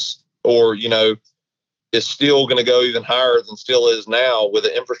changes, or, is still going to go even higher than still is now with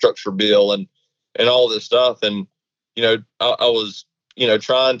the infrastructure bill and all this stuff. And, I was,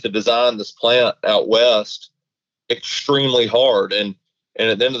 trying to design this plant out west extremely hard. And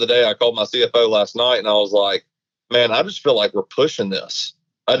at the end of the day, I called my CFO last night and I was like, man, I just feel like we're pushing this.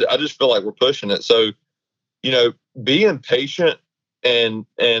 I just feel like we're pushing it. So, being patient and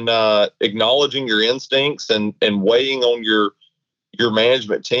acknowledging your instincts and weighing on your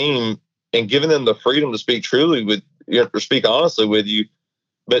management team and giving them the freedom to speak truly with you, or speak honestly with you,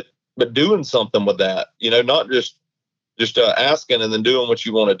 but doing something with that, not just asking and then doing what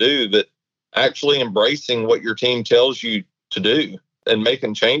you want to do, but actually embracing what your team tells you to do and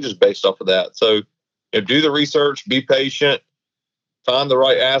making changes based off of that. So, do the research, be patient, find the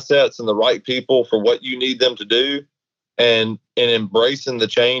right assets and the right people for what you need them to do, and embracing the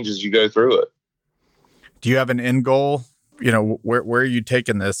change as you go through it. Do you have an end goal? Where are you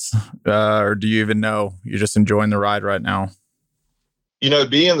taking this? Or do you even know? You're just enjoying the ride right now?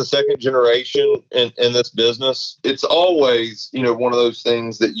 Being the second generation in this business, it's always, one of those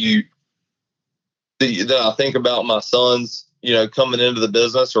things that that I think about my sons, coming into the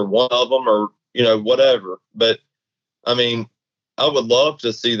business, or one of them, or, whatever. But I mean, I would love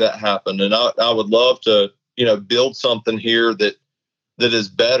to see that happen. And I would love to, build something here that is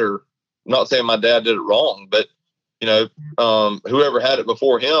better. I'm not saying my dad did it wrong, but, whoever had it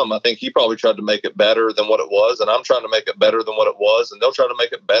before him, I think he probably tried to make it better than what it was. And I'm trying to make it better than what it was. And they'll try to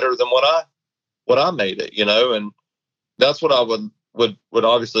make it better than what I made it, and that's what I would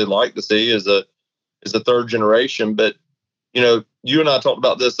obviously like to see is a third generation. But, you and I talked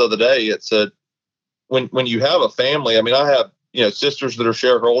about this the other day. It's when you have a family, I mean, I have, sisters that are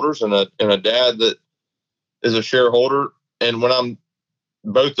shareholders and a dad that is a shareholder. And when I'm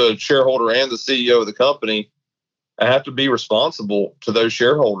both the shareholder and the CEO of the company, I have to be responsible to those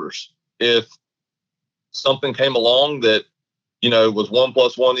shareholders. If something came along that, was 1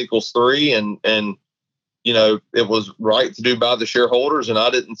 + 1 = 3 and it was right to do by the shareholders, and I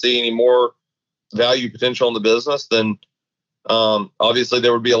didn't see any more value potential in the business, then obviously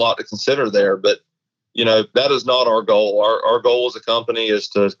there would be a lot to consider there. But that is not our goal. Our goal as a company is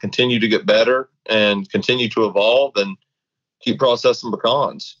to continue to get better and continue to evolve and keep processing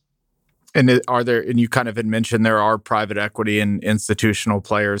pecans. And and you kind of had mentioned there are private equity and institutional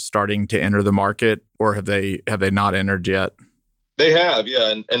players starting to enter the market, or have they not entered yet? They have,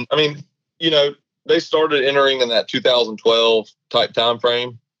 yeah. And I mean, they started entering in that 2012 type time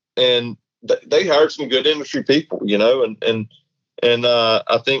frame, and they hired some good industry people, and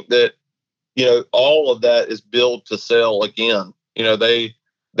I think that, all of that is built to sell again. They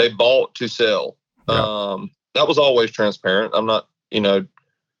bought to sell. Yeah. That was always transparent. I'm not, and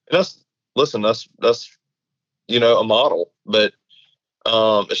that's a model, but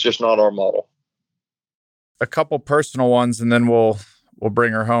it's just not our model. A couple personal ones, and then we'll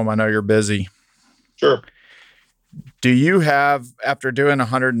bring her home. I know you're busy. Sure. Do you have, after doing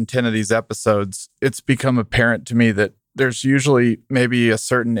 110 of these episodes, it's become apparent to me that there's usually maybe a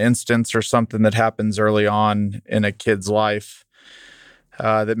certain instance or something that happens early on in a kid's life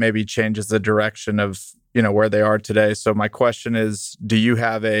that maybe changes the direction of, where they are today. So my question is, do you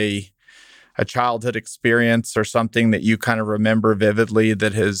have a childhood experience or something that you kind of remember vividly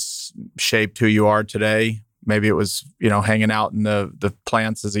that has shaped who you are today? Maybe it was, hanging out in the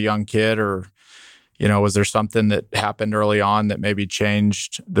plants as a young kid, or, was there something that happened early on that maybe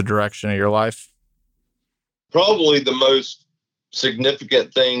changed the direction of your life? Probably the most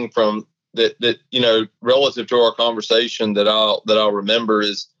significant thing from that, relative to our conversation that I'll remember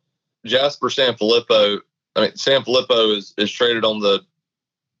is Jasper Sanfilippo. I mean, Sanfilippo is traded on the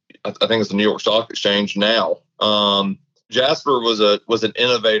I think it's the New York Stock Exchange now. Jasper was an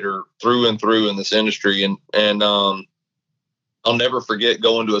innovator through and through in this industry, and I'll never forget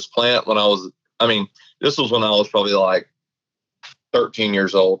going to his plant this was when I was probably like 12 or 13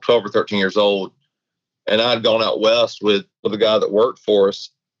 years old. And I'd gone out west with a guy that worked for us,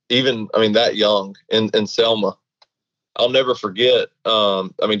 that young in Selma. I'll never forget.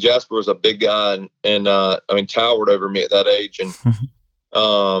 Jasper was a big guy and towered over me at that age.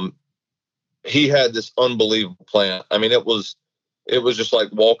 And he had this unbelievable plant. It was just like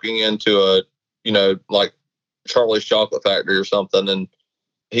walking into like Charlie's Chocolate Factory or something. And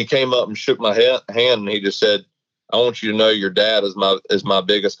he came up and shook my hand and he just said, "I want you to know your dad is my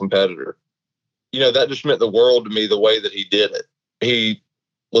biggest competitor." That just meant the world to me, the way that he did it. He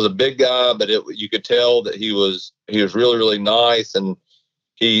was a big guy, but you could tell that he was really, really nice. And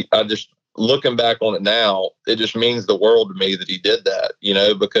looking back on it now, it just means the world to me that he did that,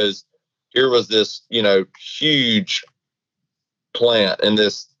 because here was this, huge plant and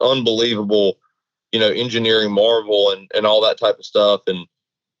this unbelievable, engineering marvel and all that type of stuff. And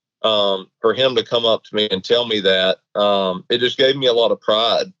for him to come up to me and tell me that, it just gave me a lot of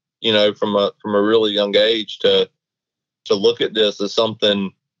pride, from a really young age to look at this as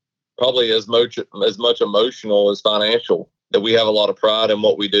something probably as much emotional as financial, that we have a lot of pride in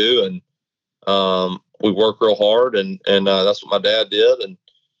what we do. And we work real hard and that's what my dad did.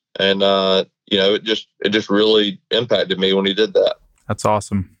 And it just really impacted me when he did that. That's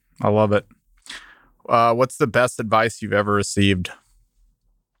awesome. I love it. What's the best advice you've ever received?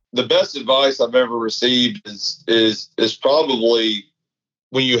 The best advice I've ever received is probably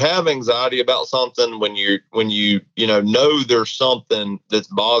when you have anxiety about something, when you know there's something that's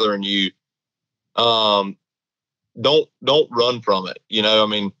bothering you, don't run from it.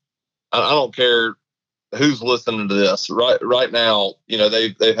 I don't care who's listening to this right now.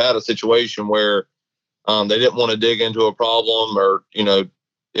 They've had a situation where they didn't want to dig into a problem, or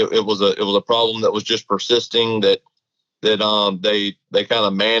it was a problem that was just persisting that they kind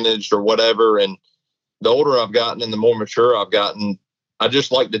of managed or whatever. And the older I've gotten and the more mature I've gotten, I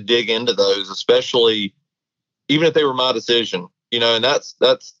just like to dig into those, especially even if they were my decision, and that's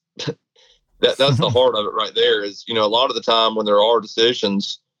the heart of it right there is, a lot of the time when there are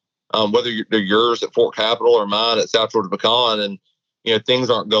decisions, whether they're yours at Fort Capital or mine at South Georgia Pecan, and, things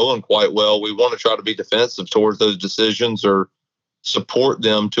aren't going quite well, we want to try to be defensive towards those decisions or support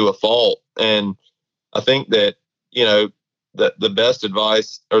them to a fault. And I think that, the best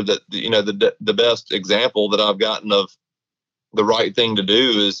advice, or the best example that I've gotten of the right thing to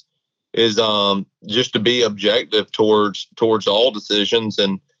do is just to be objective towards all decisions,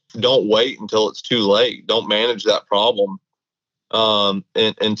 and don't wait until it's too late. Don't manage that problem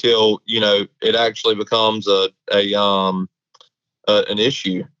until it actually becomes an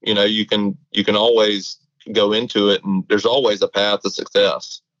issue. You can always go into it, and there's always a path to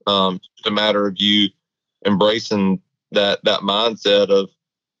success. It's a matter of you embracing that mindset of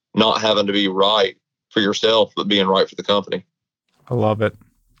not having to be right for yourself, but being right for the company. I love it.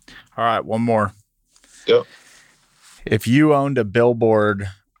 All right, one more. Yep. If you owned a billboard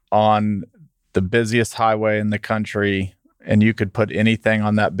on the busiest highway in the country and you could put anything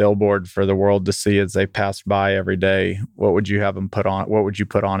on that billboard for the world to see as they pass by every day, what would you have them put on? What would you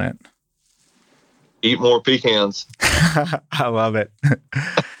put on it? Eat more pecans. I love it.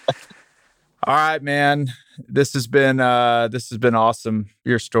 All right, man. This has been awesome.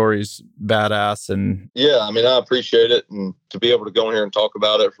 Your story's badass, and yeah, I appreciate it, and to be able to go in here and talk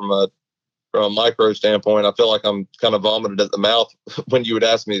about it from a micro standpoint, I feel like I'm kind of vomited at the mouth when you would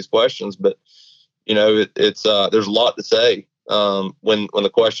ask me these questions. But it's there's a lot to say when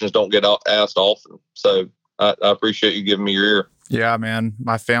the questions don't get asked often. So I appreciate you giving me your ear. Yeah, man.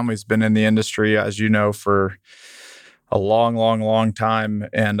 My family's been in the industry, as you know, for a long, long, long time.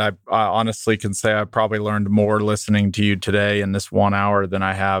 And I honestly can say I probably learned more listening to you today in this 1 hour than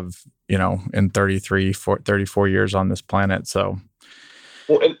I have, in 34 years on this planet. So,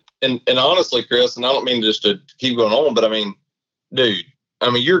 well, and honestly, Chris, and I don't mean just to keep going on, but dude,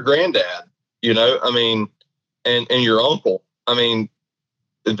 your granddad, and your uncle,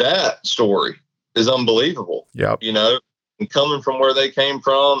 that story is unbelievable. Yep. And coming from where they came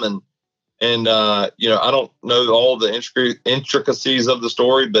from, and I don't know all the intricacies of the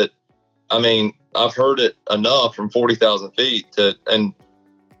story, but I've heard it enough from 40,000 feet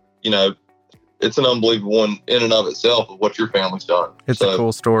it's an unbelievable one in and of itself of what your family's done. It's a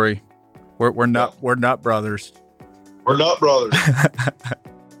cool story. We're nut brothers. We're nut brothers.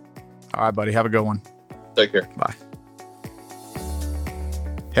 All right, buddy. Have a good one. Take care. Bye.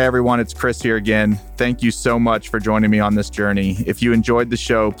 Hey everyone, it's Chris here again. Thank you so much for joining me on this journey. If you enjoyed the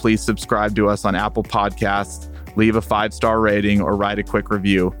show, please subscribe to us on Apple Podcasts, leave a 5-star rating, or write a quick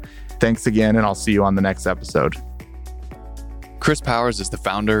review. Thanks again, and I'll see you on the next episode. Chris Powers is the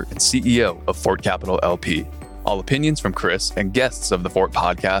founder and CEO of Fort Capital LP. All opinions from Chris and guests of the Fort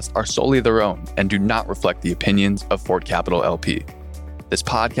Podcast are solely their own and do not reflect the opinions of Fort Capital LP. This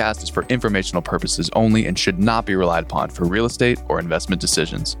podcast is for informational purposes only and should not be relied upon for real estate or investment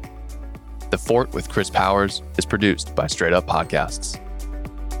decisions. The Fort with Chris Powers is produced by Straight Up Podcasts.